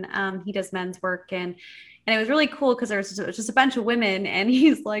on. He does men's work, and it was really cool because there was just a bunch of women, and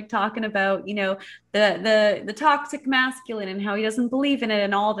he's like talking about, the toxic masculine and how he doesn't believe in it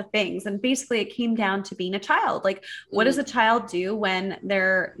and all the things. And basically it came down to being a child. Like, what does a child do when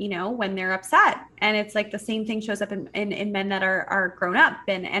they're, when they're upset? And it's like the same thing shows up in men that are grown up,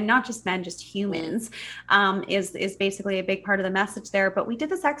 and not just men, just humans, is basically a big part of the message there. But we did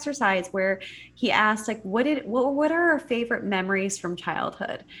this exercise where he asked, like, what are our favorite memories from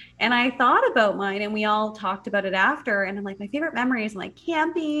childhood? And I thought about mine, and we all talked about it after. And I'm like, my favorite memories, like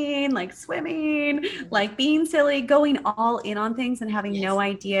camping, like swimming, like being silly, going all in on things and having no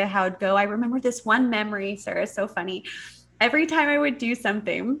idea how it'd go. I remember this one memory, Sarah, is so funny. Every time I would do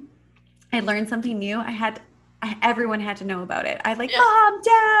something, I learned something new, everyone had to know about it. I'd like, Mom,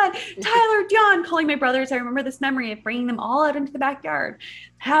 Dad, Tyler, Dion, calling my brothers. I remember this memory of bringing them all out into the backyard,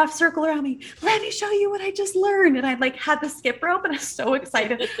 half circle around me. Let me show you what I just learned. And I'd like had the skip rope, and I was so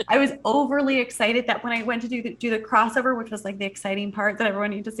excited. I was overly excited that when I went to do the crossover, which was like the exciting part that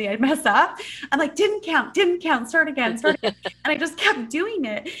everyone needed to see, I'd mess up. I'm like, didn't count, start again. And I just kept doing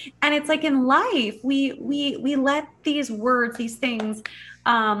it. And it's like in life, we let these words, these things,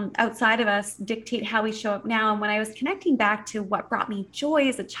 outside of us dictate how we show up now. And when I was connecting back to what brought me joy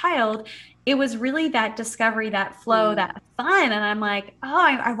as a child, it was really that discovery, that flow, that fun. And I'm like, oh,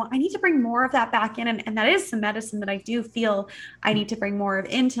 I need to bring more of that back in. And that is some medicine that I do feel I need to bring more of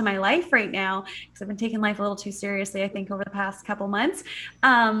into my life right now, because I've been taking life a little too seriously, I think, over the past couple months.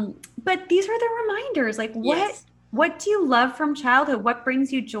 But these are the reminders, like Yes. what do you love from childhood? What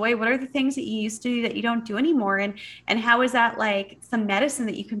brings you joy? What are the things that you used to do that you don't do anymore? And how is that like some medicine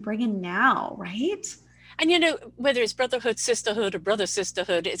that you can bring in now, right? And whether it's brotherhood, sisterhood, or brother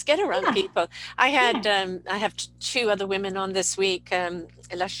sisterhood, it's get around Yeah. people. I have two other women on this week,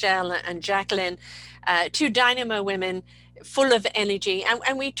 Lachelle and Jacqueline, two dynamo women full of energy.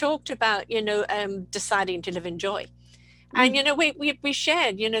 And we talked about, deciding to live in joy. And, Mm. we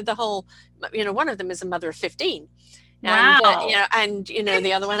shared, the whole, one of them is a mother of 15. Wow.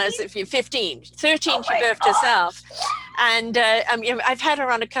 The other one has 15, 13, Oh she my birthed gosh. herself. And I've had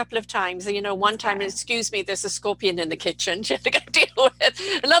her on a couple of times. One time, Okay. excuse me, there's a scorpion in the kitchen she had to go deal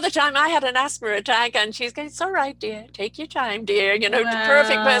with. Another time, I had an asthma attack, and she's going, "It's all right, dear. Take your time, dear." The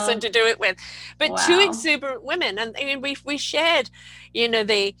perfect person Wow. to do it with. But two Wow. exuberant women, and we shared,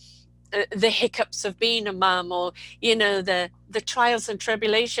 the hiccups of being a mom, or the trials and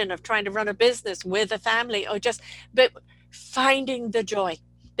tribulation of trying to run a business with a family, or but finding the joy.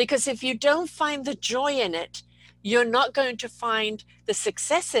 Because if you don't find the joy in it, you're not going to find the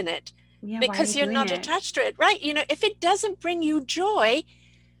success in it, Yeah, why are you because you're doing not it? attached to it, right? If it doesn't bring you joy,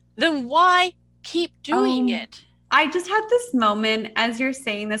 then why keep doing Um, it? I just had this moment as you're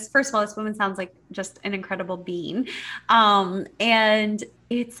saying this. First of all, this woman sounds like just an incredible being. And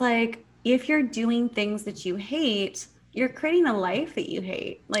it's like if you're doing things that you hate, you're creating a life that you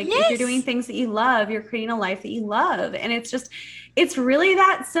hate. Like if you're doing Yes. things that you love, you're creating a life that you love. And it's really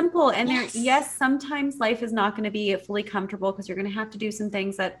that simple. And Yes. yes, sometimes life is not going to be fully comfortable because you're going to have to do some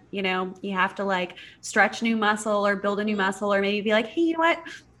things that, you have to like stretch new muscle or build a new muscle, or maybe be like, hey, you know what?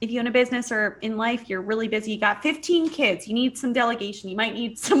 If you own a business or in life, you're really busy, you got 15 kids, you need some delegation. You might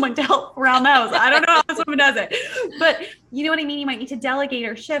need someone to help around the house. I don't know how this woman does it, but you know what I mean? You might need to delegate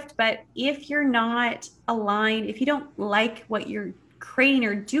or shift. But if you're not aligned, if you don't like what you're creating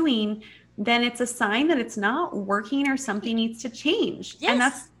or doing, then it's a sign that it's not working or something needs to change. And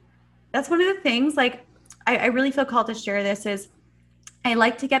Yes. that's one of the things, like, I really feel called to share this is I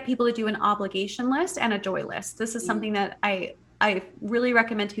like to get people to do an obligation list and a joy list. This is something that I really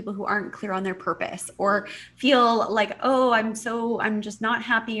recommend to people who aren't clear on their purpose or feel like, oh, I'm just not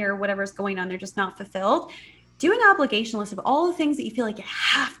happy or whatever's going on. They're just not fulfilled. Do an obligation list of all the things that you feel like you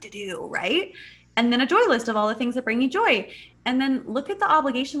have to do, right? And then a joy list of all the things that bring you joy. And then look at the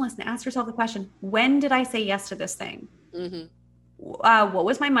obligation list and ask yourself the question, when did I say yes to this thing? Mm-hmm. What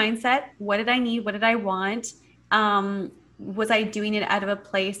was my mindset? What did I need? What did I want? Was I doing it out of a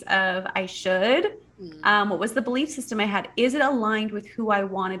place of I should? What was the belief system I had? Is it aligned with who I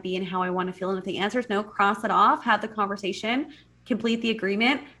want to be and how I want to feel? And if the answer is no, cross it off, have the conversation, complete the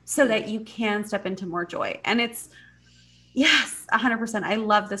agreement so that you can step into more joy. And it's, yes, 100%. I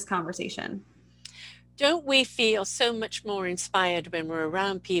love this conversation. Don't we feel so much more inspired when we're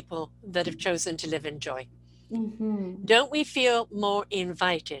around people that have chosen to live in joy? Mm-hmm. Don't we feel more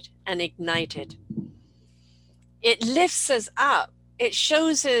invited and ignited? It lifts us up. It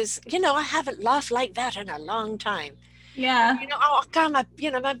shows us, I haven't laughed like that in a long time. Yeah. Oh God,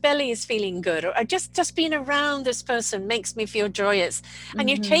 my belly is feeling good. Or just being around this person makes me feel joyous. And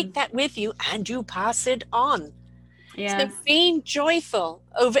you Mm-hmm. take that with you and you pass it on. So Yes. being joyful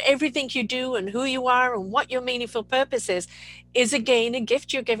over everything you do and who you are and what your meaningful purpose is again a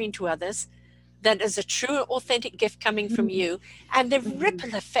gift you're giving to others, that is a true, authentic gift coming from you. And the Mm-hmm.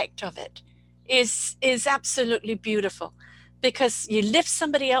 ripple effect of it is absolutely beautiful, because you lift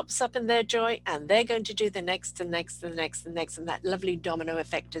somebody else up in their joy and they're going to do the next and next and next and next, and that lovely domino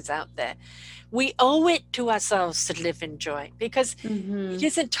effect is out there. We owe it to ourselves to live in joy, because it Mm-hmm.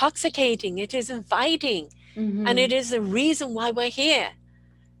 is intoxicating, it is inviting, and it Mm-hmm. is the reason why we're here.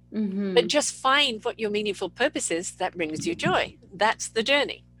 But Mm-hmm. just find what your meaningful purpose is that brings you joy. That's the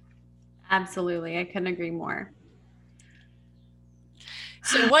journey. Absolutely. I couldn't agree more.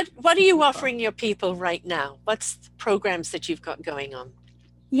 So what are you Beautiful. offering your people right now? What's the programs that you've got going on?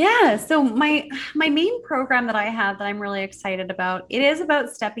 Yeah, so my main program that I have that I'm really excited about, it is about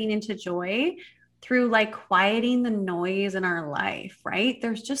stepping into joy through like quieting the noise in our life, right?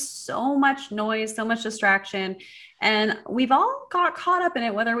 There's just so much noise, so much distraction, and we've all got caught up in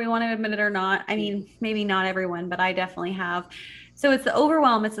it whether we want to admit it or not. I mean, maybe not everyone, but I definitely have. So it's the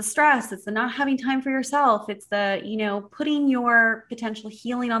overwhelm, it's the stress, it's the not having time for yourself, it's the, putting your potential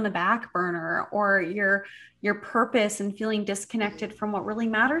healing on the back burner, or your purpose and feeling disconnected from what really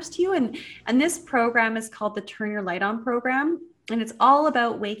matters to you. And this program is called the Turn Your Light On program. And it's all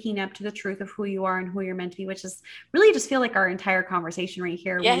about waking up to the truth of who you are and who you're meant to be, which is really just feel like our entire conversation right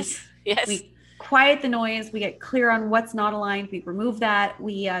here. Yes. We quiet the noise, we get clear on what's not aligned, we remove that,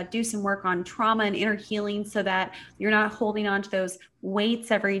 we do some work on trauma and inner healing so that you're not holding on to those weights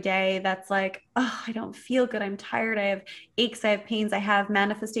every day that's like, oh, I don't feel good, I'm tired, I have aches, I have pains, I have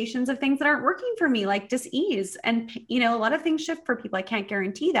manifestations of things that aren't working for me, like dis-ease. And a lot of things shift for people. I can't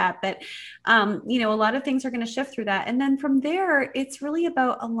guarantee that, but a lot of things are going to shift through that. And then from there, it's really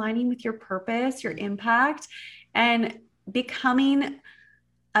about aligning with your purpose, your impact, and becoming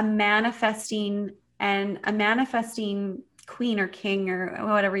a manifesting queen or king or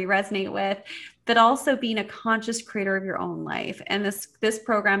whatever you resonate with, but also being a conscious creator of your own life. And this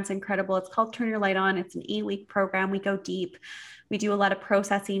program's incredible. It's called Turn Your Light On. It's an 8-week program. We go deep. We do a lot of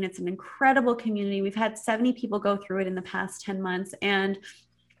processing. It's an incredible community. We've had 70 people go through it in the past 10 months. And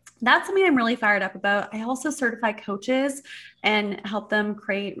that's something I'm really fired up about. I also certify coaches and help them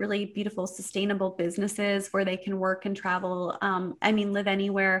create really beautiful, sustainable businesses where they can work and travel, live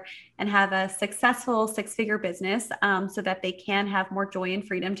anywhere and have a successful 6-figure business so that they can have more joy and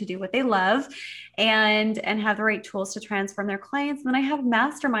freedom to do what they love and have the right tools to transform their clients. And then I have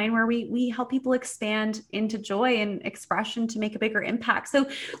Mastermind where we help people expand into joy and expression to make a bigger impact. So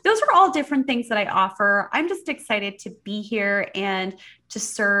those are all different things that I offer. I'm just excited to be here and to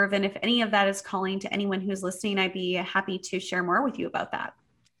serve. And if any of that is calling to anyone who's listening, I'd be happy to share more with you about that.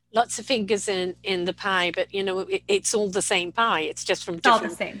 Lots of fingers in the pie, but it's all the same pie. It's just from different, all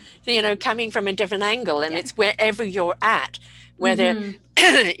the same. Coming from a different angle, and it's wherever you're at, whether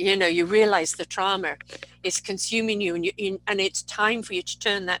you realize the trauma is consuming you, and it's time for you to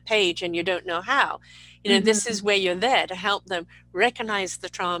turn that page, and you don't know how. This is where you're there to help them recognize the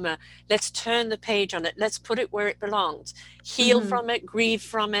trauma. Let's turn the page on it. Let's put it where it belongs. Heal from it, grieve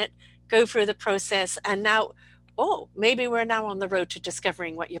from it, go through the process, and now. Oh, maybe we're now on the road to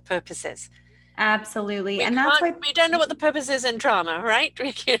discovering what your purpose is. Absolutely. That's why we don't know what the purpose is in trauma, right?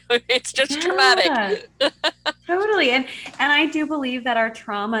 It's just traumatic. Totally. And I do believe that our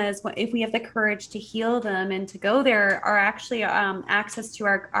trauma is if we have the courage to heal them and to go there are actually access to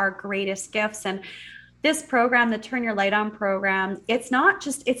our greatest gifts. And this program, the Turn Your Light On program, it's not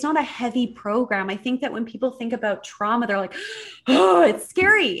a heavy program. I think that when people think about trauma, they're like, oh, it's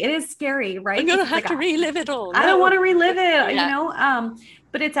scary. It is scary, right? I'm going to have to relive it all. I don't want to relive it,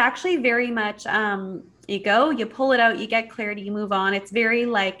 but it's actually very much, you go, you pull it out, you get clarity, you move on. It's very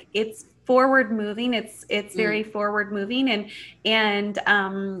it's forward moving. It's very forward moving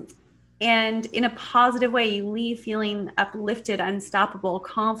and in a positive way, you leave feeling uplifted, unstoppable,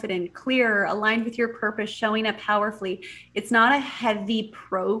 confident, clear, aligned with your purpose, showing up powerfully. It's not a heavy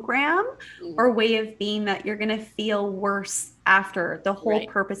program or way of being that you're going to feel worse after. The whole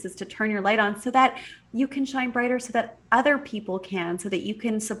purpose is to turn your light on so that you can shine brighter, so that other people can, so that you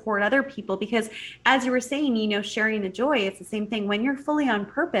can support other people. Because as you were saying, sharing the joy, it's the same thing. When you're fully on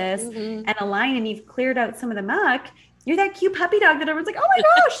purpose and aligned and you've cleared out some of the muck, you're that cute puppy dog that everyone's like, oh my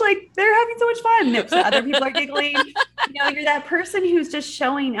gosh, they're having so much fun. So other people are giggling. You're that person who's just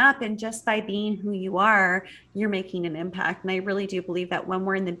showing up, and just by being who you are, you're making an impact. And I really do believe that when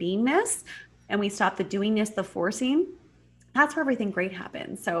we're in the beingness and we stop the doingness, the forcing, that's where everything great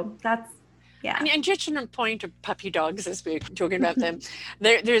happens. So that's, yeah. And just on point of puppy dogs, as we're talking about them,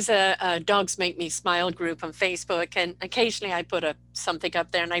 there's a Dogs Make Me Smile group on Facebook, and occasionally I put up something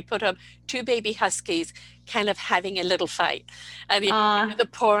up there, and I put up 2 baby huskies kind of having a little fight. And the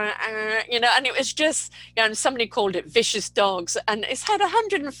poor, and it was just, and somebody called it vicious dogs, and it's had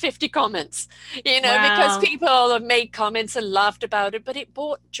 150 comments, because people have made comments and laughed about it, but it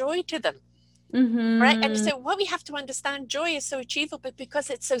brought joy to them. Right. And so what we have to understand, joy is so achievable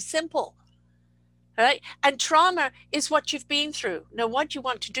because it's so simple. Right. And trauma is what you've been through. Now, what you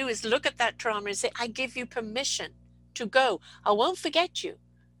want to do is look at that trauma and say, I give you permission to go. I won't forget you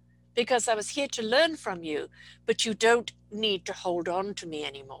because I was here to learn from you, but you don't need to hold on to me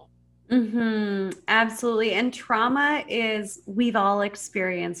anymore. Absolutely. And trauma we've all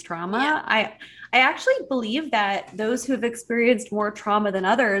experienced trauma. Yeah. I actually believe that those who have experienced more trauma than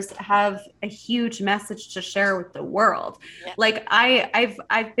others have a huge message to share with the world. Yeah.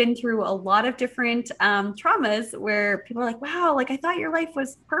 I've been through a lot of different traumas where people are like, wow, I thought your life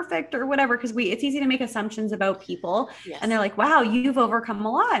was perfect or whatever. Cause it's easy to make assumptions about people. Yes. And they're like, wow, you've overcome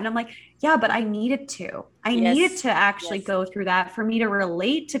a lot. And I'm like, yeah, but I needed to. I needed to actually go through that for me to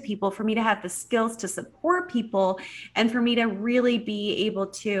relate to people, for me to have the skills to support people, and for me to really be able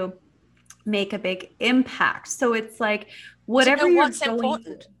to make a big impact. So it's whatever you're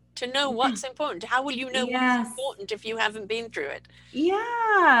important to know what's important. How will you know Yes. what's important if you haven't been through it?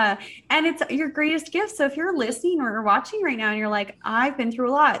 Yeah. And it's your greatest gift. So if you're listening or watching right now and you're like, I've been through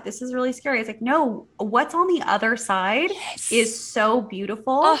a lot, this is really scary. It's like, no, what's on the other side is so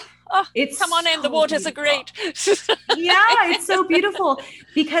beautiful. It's come on in. The waters are great. Yeah, it's so beautiful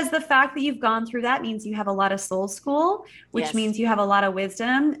because the fact that you've gone through that means you have a lot of soul school, which means you have a lot of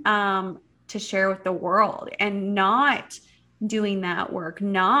wisdom to share with the world, and not doing that work,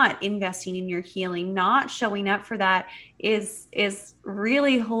 not investing in your healing, not showing up for that is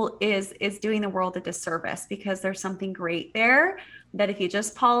really is doing the world a disservice, because there's something great there that if you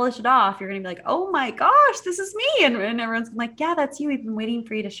just polish it off, you're going to be like, oh my gosh, this is me. And everyone's like, yeah, that's you. We've been waiting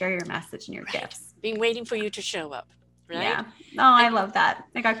for you to share your message and your gifts. Been waiting for you to show up. Right? Yeah. Oh, I love that.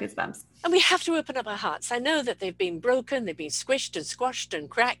 I got goosebumps. And we have to open up our hearts. I know that they've been broken, they've been squished and squashed and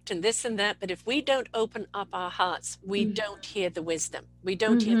cracked and this and that. But if we don't open up our hearts, we don't hear the wisdom. We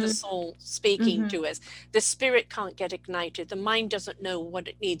don't hear the soul speaking to us. The spirit can't get ignited. The mind doesn't know what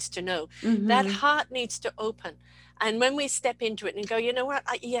it needs to know. That heart needs to open. And when we step into it and go, you know what?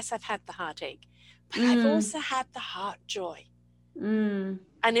 Yes, I've had the heartache, but I've also had the heart joy. And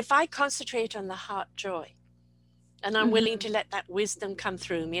if I concentrate on the heart joy, and I'm willing to let that wisdom come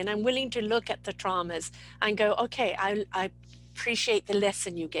through me, and I'm willing to look at the traumas and go, okay, I appreciate the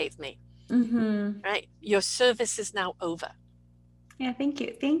lesson you gave me. Right? Your service is now over. Yeah, thank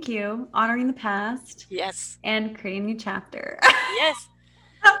you. Thank you. Honoring the past. Yes. And creating a new chapter. Yes.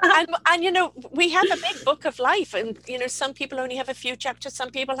 And you know, we have a big book of life, and you know, some people only have a few chapters,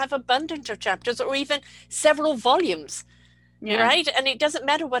 some people have abundance of chapters, or even several volumes. Yeah. Right? And it doesn't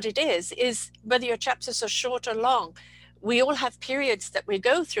matter what it is whether your chapters are short or long. We all have periods that we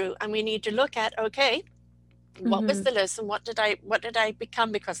go through, and we need to look at, okay, what was the lesson? What did I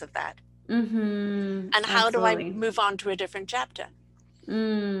become because of that? And how do I move on to a different chapter?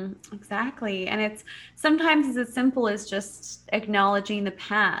 Exactly. And it's sometimes as simple as just acknowledging the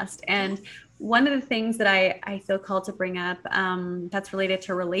past. And one of the things that I feel called to bring up that's related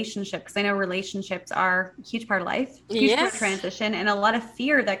to relationships, because I know relationships are a huge part of life, huge part of transition, and a lot of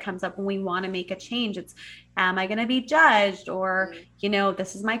fear that comes up when we want to make a change. It's, am I going to be judged? Or, you know,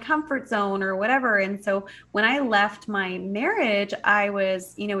 this is my comfort zone or whatever. And so when I left my marriage, I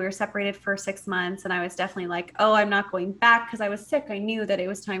was, you know, we were separated for 6 months, and I was definitely like, oh, I'm not going back, because I was sick. I knew that it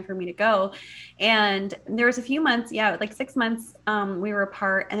was time for me to go. And there was a few months, like 6 months, we were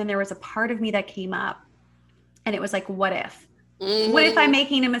apart. And then there was a part of me that came up, and it was like, what if? What if I'm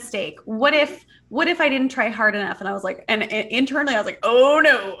making a mistake? What if I didn't try hard enough? And I was like, and internally I was like, oh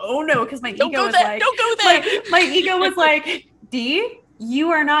no, because my ego was like, don't go there. My ego was like, Dee, you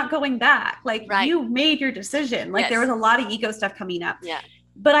are not going back. Like, you made your decision. Like, there was a lot of ego stuff coming up. Yeah.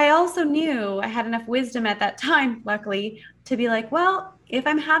 But I also knew I had enough wisdom at that time, luckily, to be like, well, if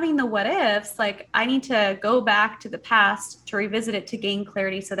I'm having the what ifs, like, I need to go back to the past to revisit it, to gain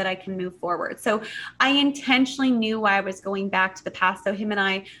clarity so that I can move forward. So I intentionally knew why I was going back to the past. So him and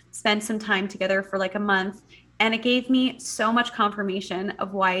I spent some time together for like a month, and it gave me so much confirmation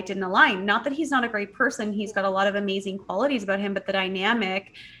of why it didn't align. Not that he's not a great person. He's got a lot of amazing qualities about him, but the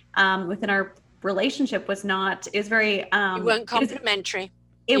dynamic within our relationship was very, you weren't complimentary.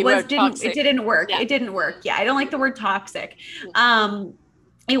 It didn't work. Yeah. It didn't work. Yeah. I don't like the word toxic.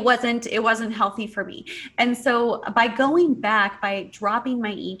 It wasn't healthy for me. And so by going back, by dropping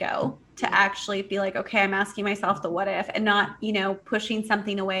my ego to actually be like, okay, I'm asking myself the what if, and not, you know, pushing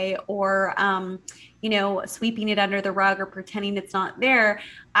something away or, you know, sweeping it under the rug or pretending it's not there.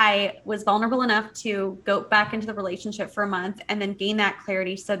 I was vulnerable enough to go back into the relationship for a month and then gain that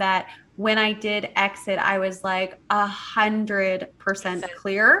clarity, so that when I did exit, I was like 100%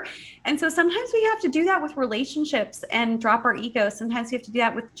 clear. And so sometimes we have to do that with relationships and drop our ego. Sometimes we have to do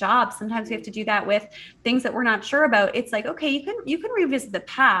that with jobs. Sometimes we have to do that with things that we're not sure about. It's like, okay, you can revisit the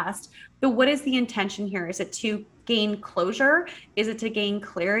past, but what is the intention here? Is it to gain closure? Is it to gain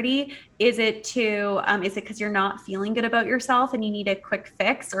clarity? Is it because you're not feeling good about yourself and you need a quick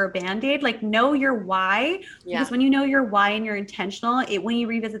fix or a Band-Aid? Like, know your why. Yeah. Because when you know your why and you're intentional, when you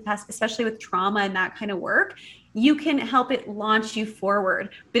revisit the past, especially with trauma and that kind of work, you can help it launch you forward.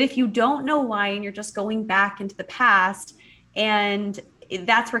 But if you don't know why and you're just going back into the past, and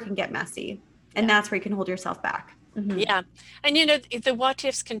that's where it can get messy. And that's where you can hold yourself back. Mm-hmm. Yeah. And, you know, the what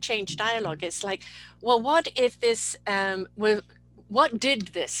ifs can change dialogue. It's like, well, what if this, what did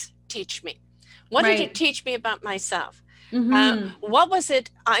this teach me? What did it teach me about myself? What was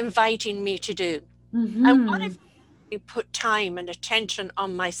it inviting me to do? And what if you put time and attention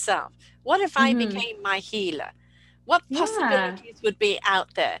on myself? What if I became my healer? What Yeah, possibilities would be out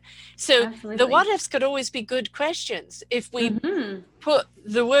there? So the absolutely. what ifs could always be good questions if we Hmm. put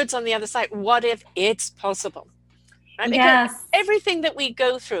the words on the other side. What if it's possible? Right? Because Yes. everything that we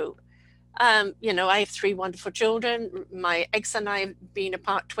go through, I have three wonderful children. My ex and I have been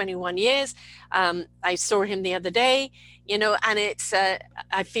apart 21 years. I saw him the other day, and it's,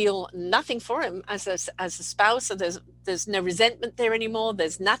 I feel nothing for him as a spouse. So there's no resentment there anymore.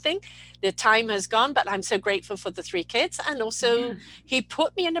 There's nothing. The time has gone, but I'm so grateful for the three kids. And also Yeah. he put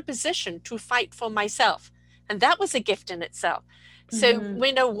me in a position to fight for myself. And that was a gift in itself. So Hmm. we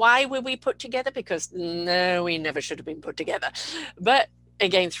know why were we put together? Because no, we never should have been put together. But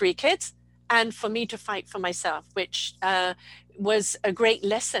again, three kids, and for me to fight for myself, which was a great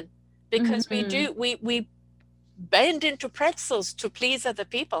lesson, because Hmm. we bend into pretzels to please other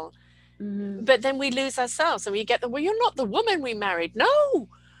people, Hmm. but then we lose ourselves and we get well, you're not the woman we married. No,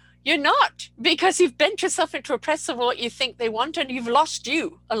 you're not, because you've bent yourself into a pretzel of what you think they want, and you've lost you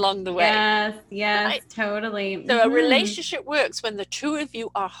along the way, Yes, yes, right? totally. So a Hmm. relationship works when the two of you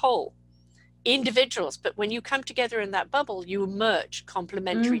are whole individuals, but when you come together in that bubble, you emerge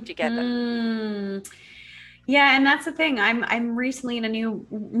complementary together. Hmm. Yeah, and that's the thing. I'm recently in a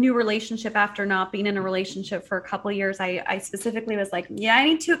new relationship after not being in a relationship for a couple of years. I specifically was like, yeah,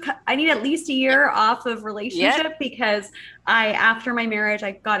 I need at least a year off of Yeah. relationship, because after my marriage,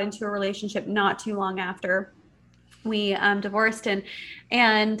 I got into a relationship not too long after we divorced, and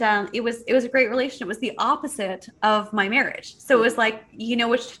it was a great relation. It was the opposite of my marriage, so it was like,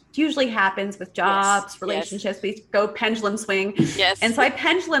 which usually happens with Yes. jobs, Yes. relationships, we go pendulum swing. And Yes. so I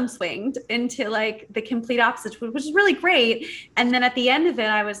pendulum swinged into like the complete opposite, which is really great. And then at the end of it,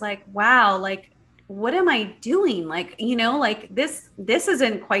 I was like, wow, like, what am I doing? Like, like this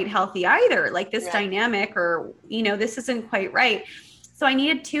isn't quite healthy either, like this Right. dynamic, or this isn't quite right. So I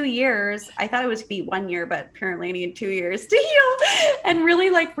needed 2 years. I thought it was to be 1 year, but apparently I needed 2 years to heal and really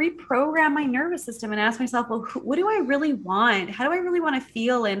like reprogram my nervous system and ask myself, well, what do I really want? How do I really want to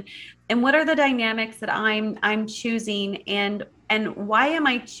feel? And what are the dynamics that I'm choosing? And why am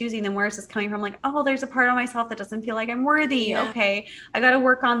I choosing them? Where is this coming from? Like, oh, there's a part of myself that doesn't feel like I'm worthy. Yeah. Okay, I got to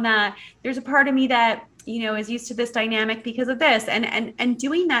work on that. There's a part of me that is used to this dynamic because of this, and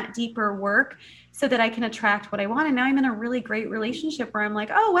doing that deeper work so that I can attract what I want. And now I'm in a really great relationship where I'm like,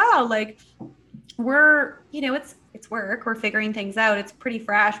 oh wow, like it's work. We're figuring things out. It's pretty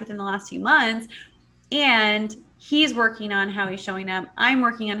fresh within the last few months. And he's working on how he's showing up. I'm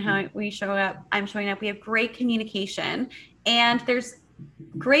working on how we show up. I'm showing up. We have great communication, and there's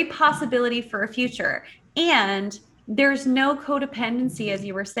great possibility for a future. And there's no codependency, as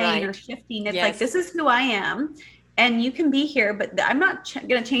you were saying, or Right. shifting. It's like, Yes. this is who I am, and you can be here, but I'm not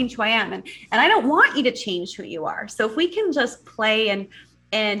going to change who I am. And I don't want you to change who you are. So if we can just play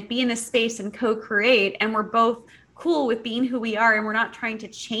and be in this space and co-create, and we're both cool with being who we are, and we're not trying to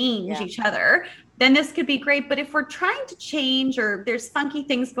change Yeah. each other, then this could be great. But if we're trying to change, or there's funky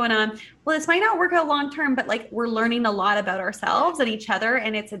things going on, well, this might not work out long term, but like, we're learning a lot about ourselves and each other,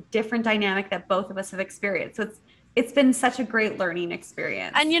 and it's a different dynamic that both of us have experienced. So it's been such a great learning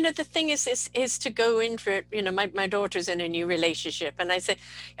experience. And the thing is to go into it. My daughter's in a new relationship, and I say,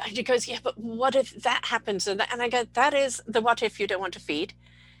 and she goes, yeah, but what if that happens? And I go, that is the what if you don't want to feed.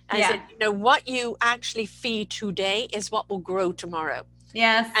 And I Yeah. said, what you actually feed today is what will grow tomorrow.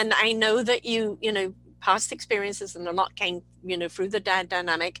 Yes. And I know that past experiences and a lot came, through the dad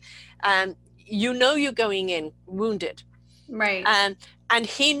dynamic. You're going in wounded. Right. And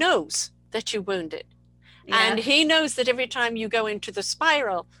he knows that you're wounded. And Yes. he knows that every time you go into the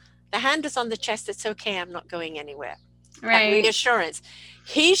spiral, the hand is on the chest. It's okay. I'm not going anywhere. That Right. reassurance.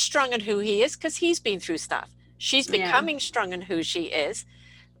 He's strong in who he is because he's been through stuff. She's Yeah. becoming strong in who she is.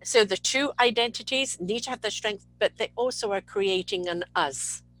 So the two identities need to have the strength, but they also are creating an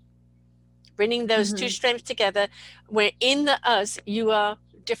us. Bringing those two strengths together, where in the us, you are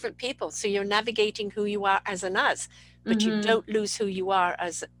different people. So you're navigating who you are as an us, but you don't lose who you are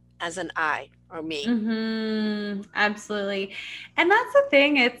as an I or me. Absolutely. And that's the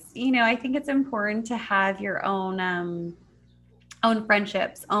thing. It's, I think it's important to have your own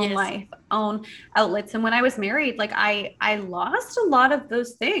friendships, own Yes. life, own outlets. And when I was married, like I lost a lot of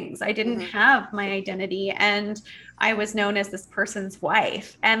those things. I didn't have my identity, and I was known as this person's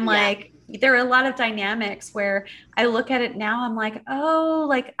wife. And like, there are a lot of dynamics where I look at it now, I'm like, oh,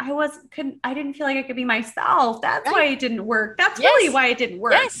 like I didn't feel like I could be myself. That's Right. why it didn't work. That's Yes. really why it didn't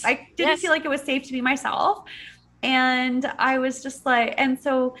work. Yes. I didn't Yes. feel like it was safe to be myself. And I was just like, and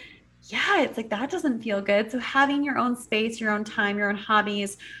so yeah, it's like, that doesn't feel good. So having your own space, your own time, your own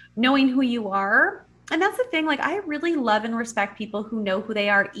hobbies, knowing who you are, And that's the thing. Like, I really love and respect people who know who they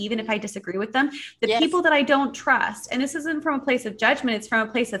are, even if I disagree with them. The Yes. people that I don't trust, and this isn't from a place of judgment, it's from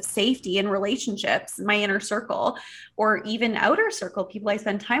a place of safety and relationships, my inner circle, or even outer circle, people I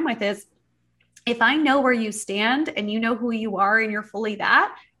spend time with, is if I know where you stand and you know who you are and you're fully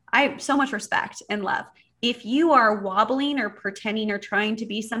that, I have so much respect and love. If you are wobbling or pretending or trying to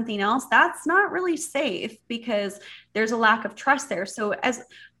be something else, that's not really safe because there's a lack of trust there. So as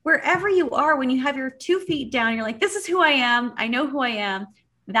wherever you are, when you have your 2 feet down, you're like, this is who I am. I know who I am.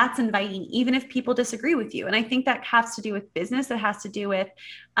 That's inviting, even if people disagree with you. And I think that has to do with business. It has to do with,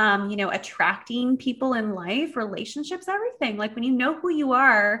 attracting people in life, relationships, everything. Like when you know who you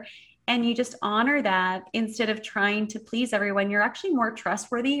are and you just honor that instead of trying to please everyone, you're actually more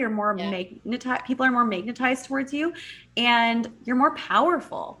trustworthy. You're more magnetized. People are more magnetized towards you and you're more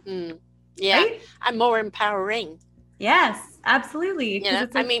powerful. Yeah. Right? And more empowering. Yes, absolutely. Because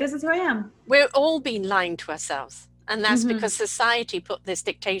this is who I am. We're all being lying to ourselves. And that's because society put this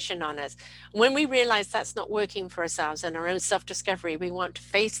dictation on us. When we realize that's not working for ourselves and our own self-discovery, we want to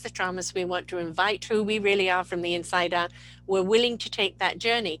face the traumas, we want to invite who we really are from the inside out. We're willing to take that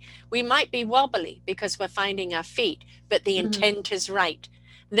journey. We might be wobbly because we're finding our feet, but the intent is right.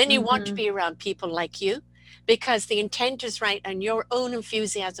 Then you want to be around people like you because the intent is right and your own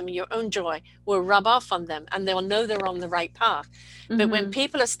enthusiasm, your own joy will rub off on them and they'll know they're on the right path. But when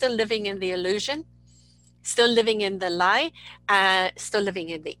people are still living in the illusion, still living in the lie, still living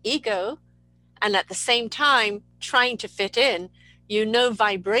in the ego, and at the same time trying to fit in,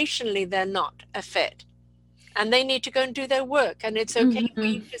 vibrationally they're not a fit. And they need to go and do their work. And it's okay for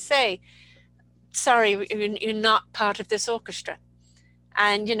you to say, sorry, you're not part of this orchestra.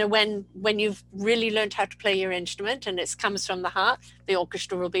 And, when you've really learned how to play your instrument and it comes from the heart, the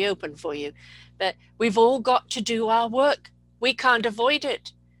orchestra will be open for you. But we've all got to do our work. We can't avoid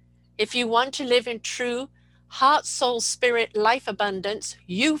it. If you want to live in true heart, soul, spirit, life abundance,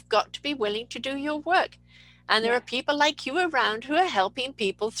 you've got to be willing to do your work. And there are people like you around who are helping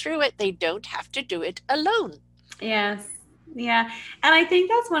people through it. They don't have to do it alone. Yes. Yeah. And I think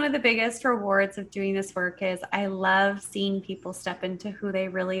that's one of the biggest rewards of doing this work is I love seeing people step into who they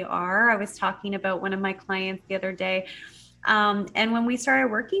really are. I was talking about one of my clients the other day. And when we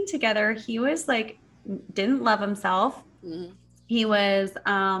started working together, he was like, didn't love himself. He was,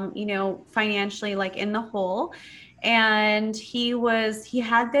 financially like in the hole. And he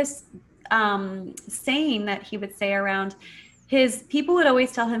had this saying that he would say around his people would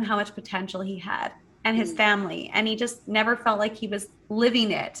always tell him how much potential he had and his family. And he just never felt like he was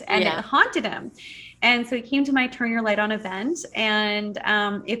living it and it haunted him. And so he came to my Turn Your Light On event and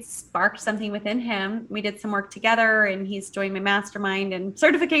it sparked something within him. We did some work together and he's joined my mastermind and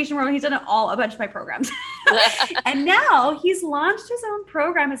certification world. He's done a bunch of my programs. And now he's launched his own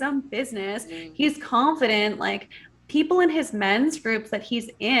program, his own business. He's confident, like people in his men's groups that he's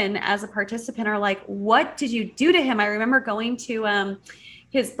in as a participant are like, what did you do to him? I remember going to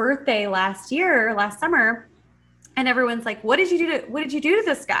his birthday last summer. And everyone's like, what did you do to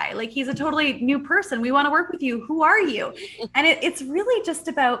this guy? Like, he's a totally new person. We want to work with you. Who are you? And it's really just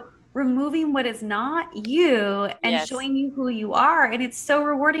about removing what is not you and showing you who you are. And it's so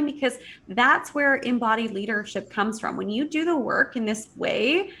rewarding because that's where embodied leadership comes from. When you do the work in this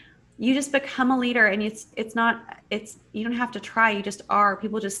way, you just become a leader and you don't have to try. You just are.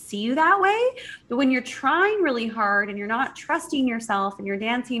 People just see you that way. But when you're trying really hard and you're not trusting yourself and you're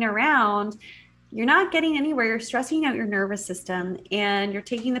dancing around, you're not getting anywhere. You're stressing out your nervous system and you're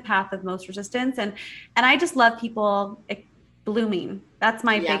taking the path of most resistance. And I just love people blooming. That's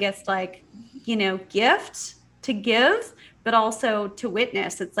my biggest, gift to give, but also to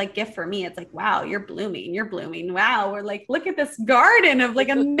witness. It's like gift for me. It's like, wow, you're blooming. Wow. We're like, look at this garden of like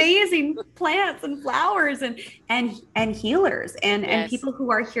amazing plants and flowers and healers and people who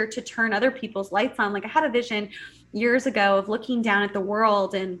are here to turn other people's lights on. Like I had a vision years ago of looking down at the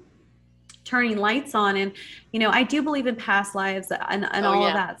world and turning lights on. And, I do believe in past lives and all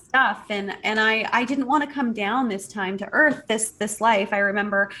of that stuff. And I didn't want to come down this time to earth, this life. I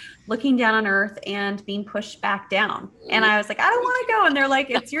remember looking down on earth and being pushed back down. And I was like, I don't want to go. And they're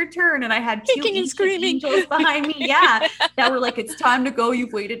like, it's your turn. And I had two angels behind me. Yeah. That were like, it's time to go.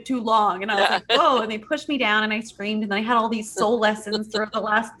 You've waited too long. And I was like, whoa. And they pushed me down and I screamed. And then I had all these soul lessons throughout the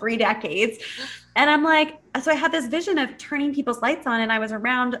last 3 decades. And I'm like, so I had this vision of turning people's lights on and I was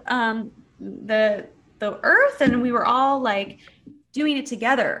around, the earth and we were all like doing it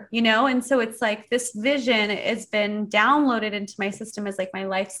together, and so it's like this vision has been downloaded into my system as like my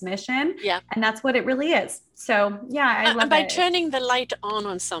life's mission. And that's what it really is. So I love it. By turning the light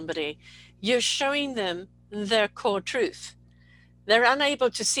on somebody, you're showing them their core truth. They're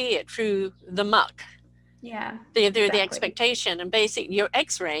unable to see it through the muck Yeah. The Exactly. expectation, and basically you're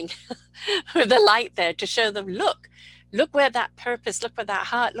x-raying with the light there to show them, look where that purpose, look where that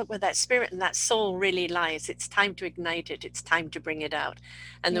heart, look where that spirit and that soul really lies. It's time to ignite it. It's time to bring it out.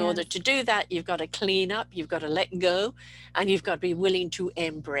 And in order to do that, you've got to clean up, you've got to let go, and you've got to be willing to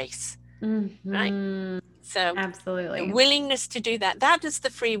embrace. Right? So absolutely, willingness to do that, that is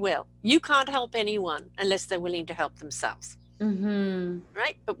the free will. You can't help anyone unless they're willing to help themselves.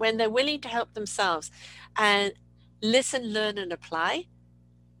 Right? But when they're willing to help themselves and listen, learn, and apply,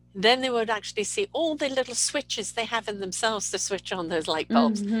 then they would actually see all the little switches they have in themselves to switch on those light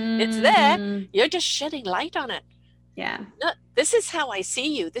bulbs. It's there. You're just shedding light on it. Yeah. Look, this is how I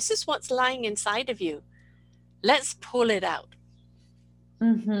see you. This is what's lying inside of you. Let's pull it out.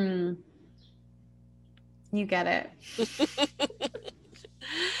 You get it.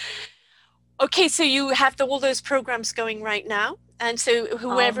 Okay, so you have all those programs going right now. And so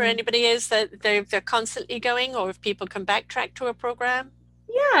whoever anybody is that they're constantly going, or if people can backtrack to a program?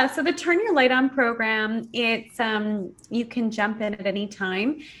 Yeah, so the Turn Your Light On program, it's you can jump in at any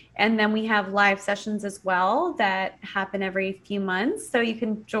time. And then we have live sessions as well that happen every few months. So you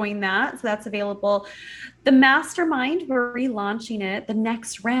can join that. So that's available. The Mastermind, we're relaunching it. The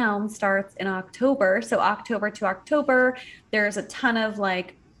next round starts in October. So October to October, there's a ton of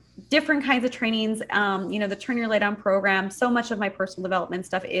different kinds of trainings. The Turn Your Light On program, so much of my personal development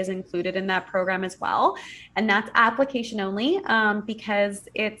stuff is included in that program as well. And that's application only, because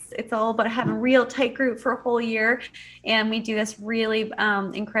it's all about having a real tight group for a whole year. And we do this really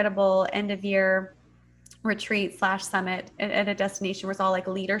incredible end of year retreat / summit at a destination where it's all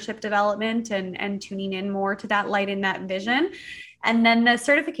leadership development and tuning in more to that light and that vision. And then the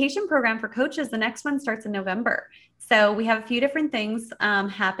certification program for coaches, the next one starts in November. So we have a few different things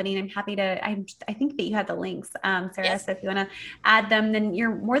happening. I'm happy to, I think that you had the links, Sarah. Yes. So if you want to add them, then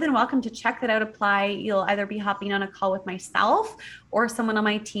you're more than welcome to check that out, apply. You'll either be hopping on a call with myself or someone on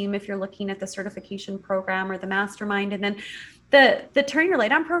my team if you're looking at the certification program or the mastermind. And then the Turn Your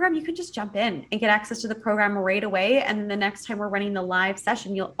Light On program, you can just jump in and get access to the program right away. And then the next time we're running the live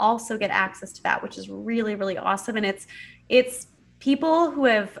session, you'll also get access to that, which is really, really awesome. And it's people who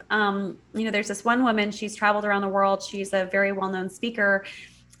have, there's this one woman, she's traveled around the world. She's a very well-known speaker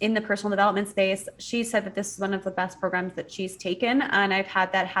in the personal development space. She said that this is one of the best programs that she's taken. And I've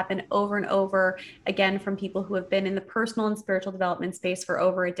had that happen over and over again from people who have been in the personal and spiritual development space for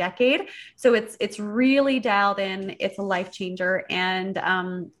over a decade. So it's really dialed in. It's a life changer. And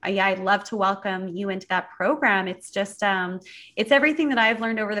I'd love to welcome you into that program. It's just, it's everything that I've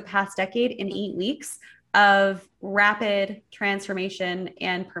learned over the past decade in 8 weeks of rapid transformation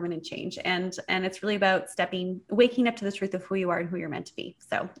and permanent change. And it's really about waking up to the truth of who you are and who you're meant to be.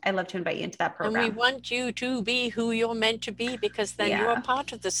 So I'd love to invite you into that program. And we want you to be who you're meant to be, because then you're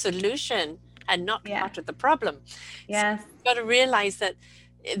part of the solution and not part of the problem. Yes. So you've got to realize that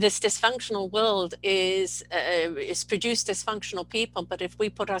this dysfunctional world is produced dysfunctional people. But if we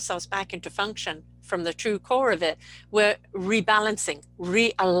put ourselves back into function from the true core of it, we're rebalancing,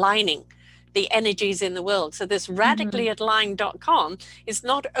 realigning the energies in the world. So this radicallyaligned.com is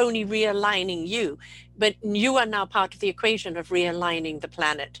not only realigning you, but you are now part of the equation of realigning the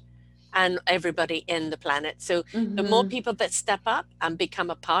planet and everybody in the planet. So the more people that step up and become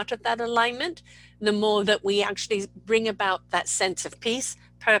a part of that alignment, the more that we actually bring about that sense of peace,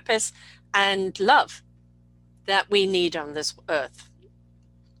 purpose, and love that we need on this earth.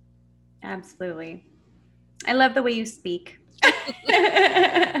 Absolutely. I love the way you speak.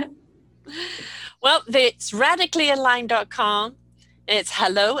 Well, it's radicallyaligned.com. It's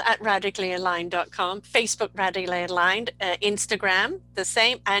hello@radicallyaligned.com, Facebook Radically Aligned, Instagram the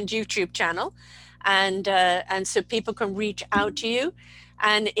same, and YouTube channel, and so people can reach out to you,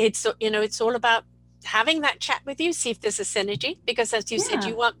 and it's all about having that chat with you, see if there's a synergy, because as you said,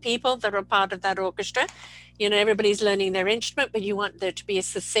 you want people that are part of that orchestra. Everybody's learning their instrument, but you want there to be a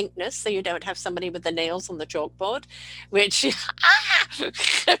succinctness, so you don't have somebody with the nails on the chalkboard, which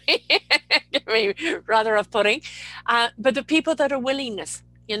rather off-putting. But the people that are willingness,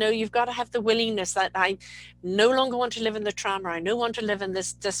 you've got to have the willingness that I no longer want to live in the trauma. I no want to live in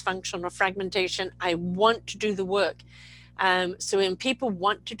this dysfunction or fragmentation. I want to do the work. So when people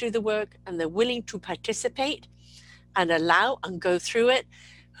want to do the work and they're willing to participate and allow and go through it,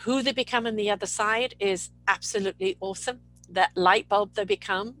 who they become on the other side is absolutely awesome. That light bulb they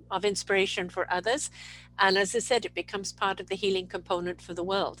become of inspiration for others. And as I said, it becomes part of the healing component for the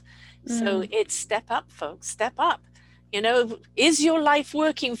world. So it's step up, folks, step up. Is your life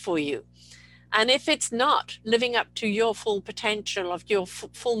working for you? And if it's not living up to your full potential of your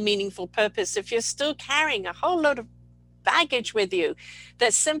full meaningful purpose, if you're still carrying a whole load of baggage with you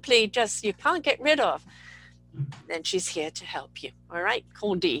that simply just you can't get rid of, then she's here to help you. All right,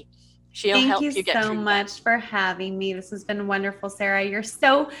 call Dee. She'll Thank help you you get so through much for having me. This has been wonderful, Sarah. You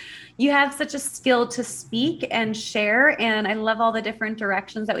have such a skill to speak and share. And I love all the different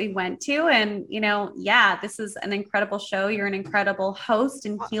directions that we went to. And, this is an incredible show. You're an incredible host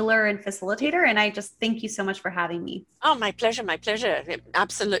and healer and facilitator. And I just thank you so much for having me. Oh, my pleasure. My pleasure.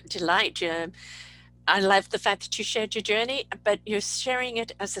 Absolute delight. I love the fact that you shared your journey, but you're sharing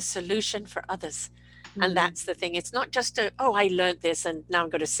it as a solution for others. And that's the thing. It's not just I learned this and now I'm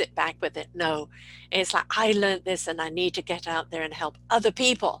going to sit back with it. No, it's like, I learned this and I need to get out there and help other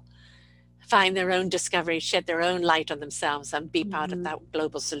people find their own discovery, shed their own light on themselves, and be part of that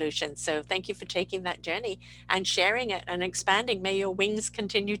global solution. So thank you for taking that journey and sharing it and expanding. May your wings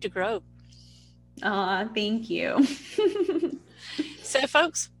continue to grow. Thank you. So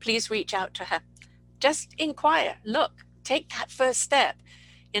folks, please reach out to her. Just inquire, look, take that first step.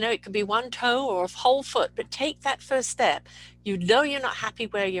 It could be one toe or a whole foot, but take that first step. You're not happy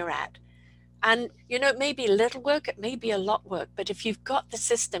where you're at. And, it may be little work, it may be a lot work, but if you've got the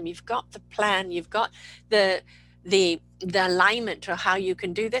system, you've got the plan, you've got the alignment to how you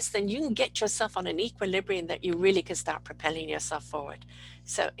can do this, then you can get yourself on an equilibrium that you really can start propelling yourself forward.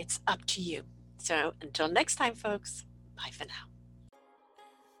 So it's up to you. So until next time, folks, bye for now.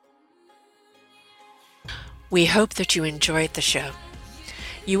 We hope that you enjoyed the show.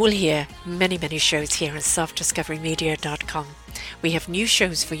 You will hear many, many shows here on selfdiscoverymedia.com. We have new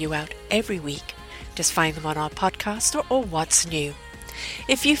shows for you out every week. Just find them on our podcast or What's New.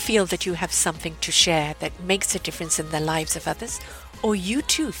 If you feel that you have something to share that makes a difference in the lives of others, or you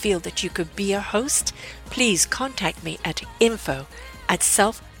too feel that you could be a host, please contact me at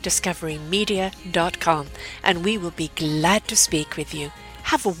info@selfdiscoverymedia.com and we will be glad to speak with you.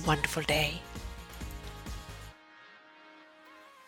 Have a wonderful day.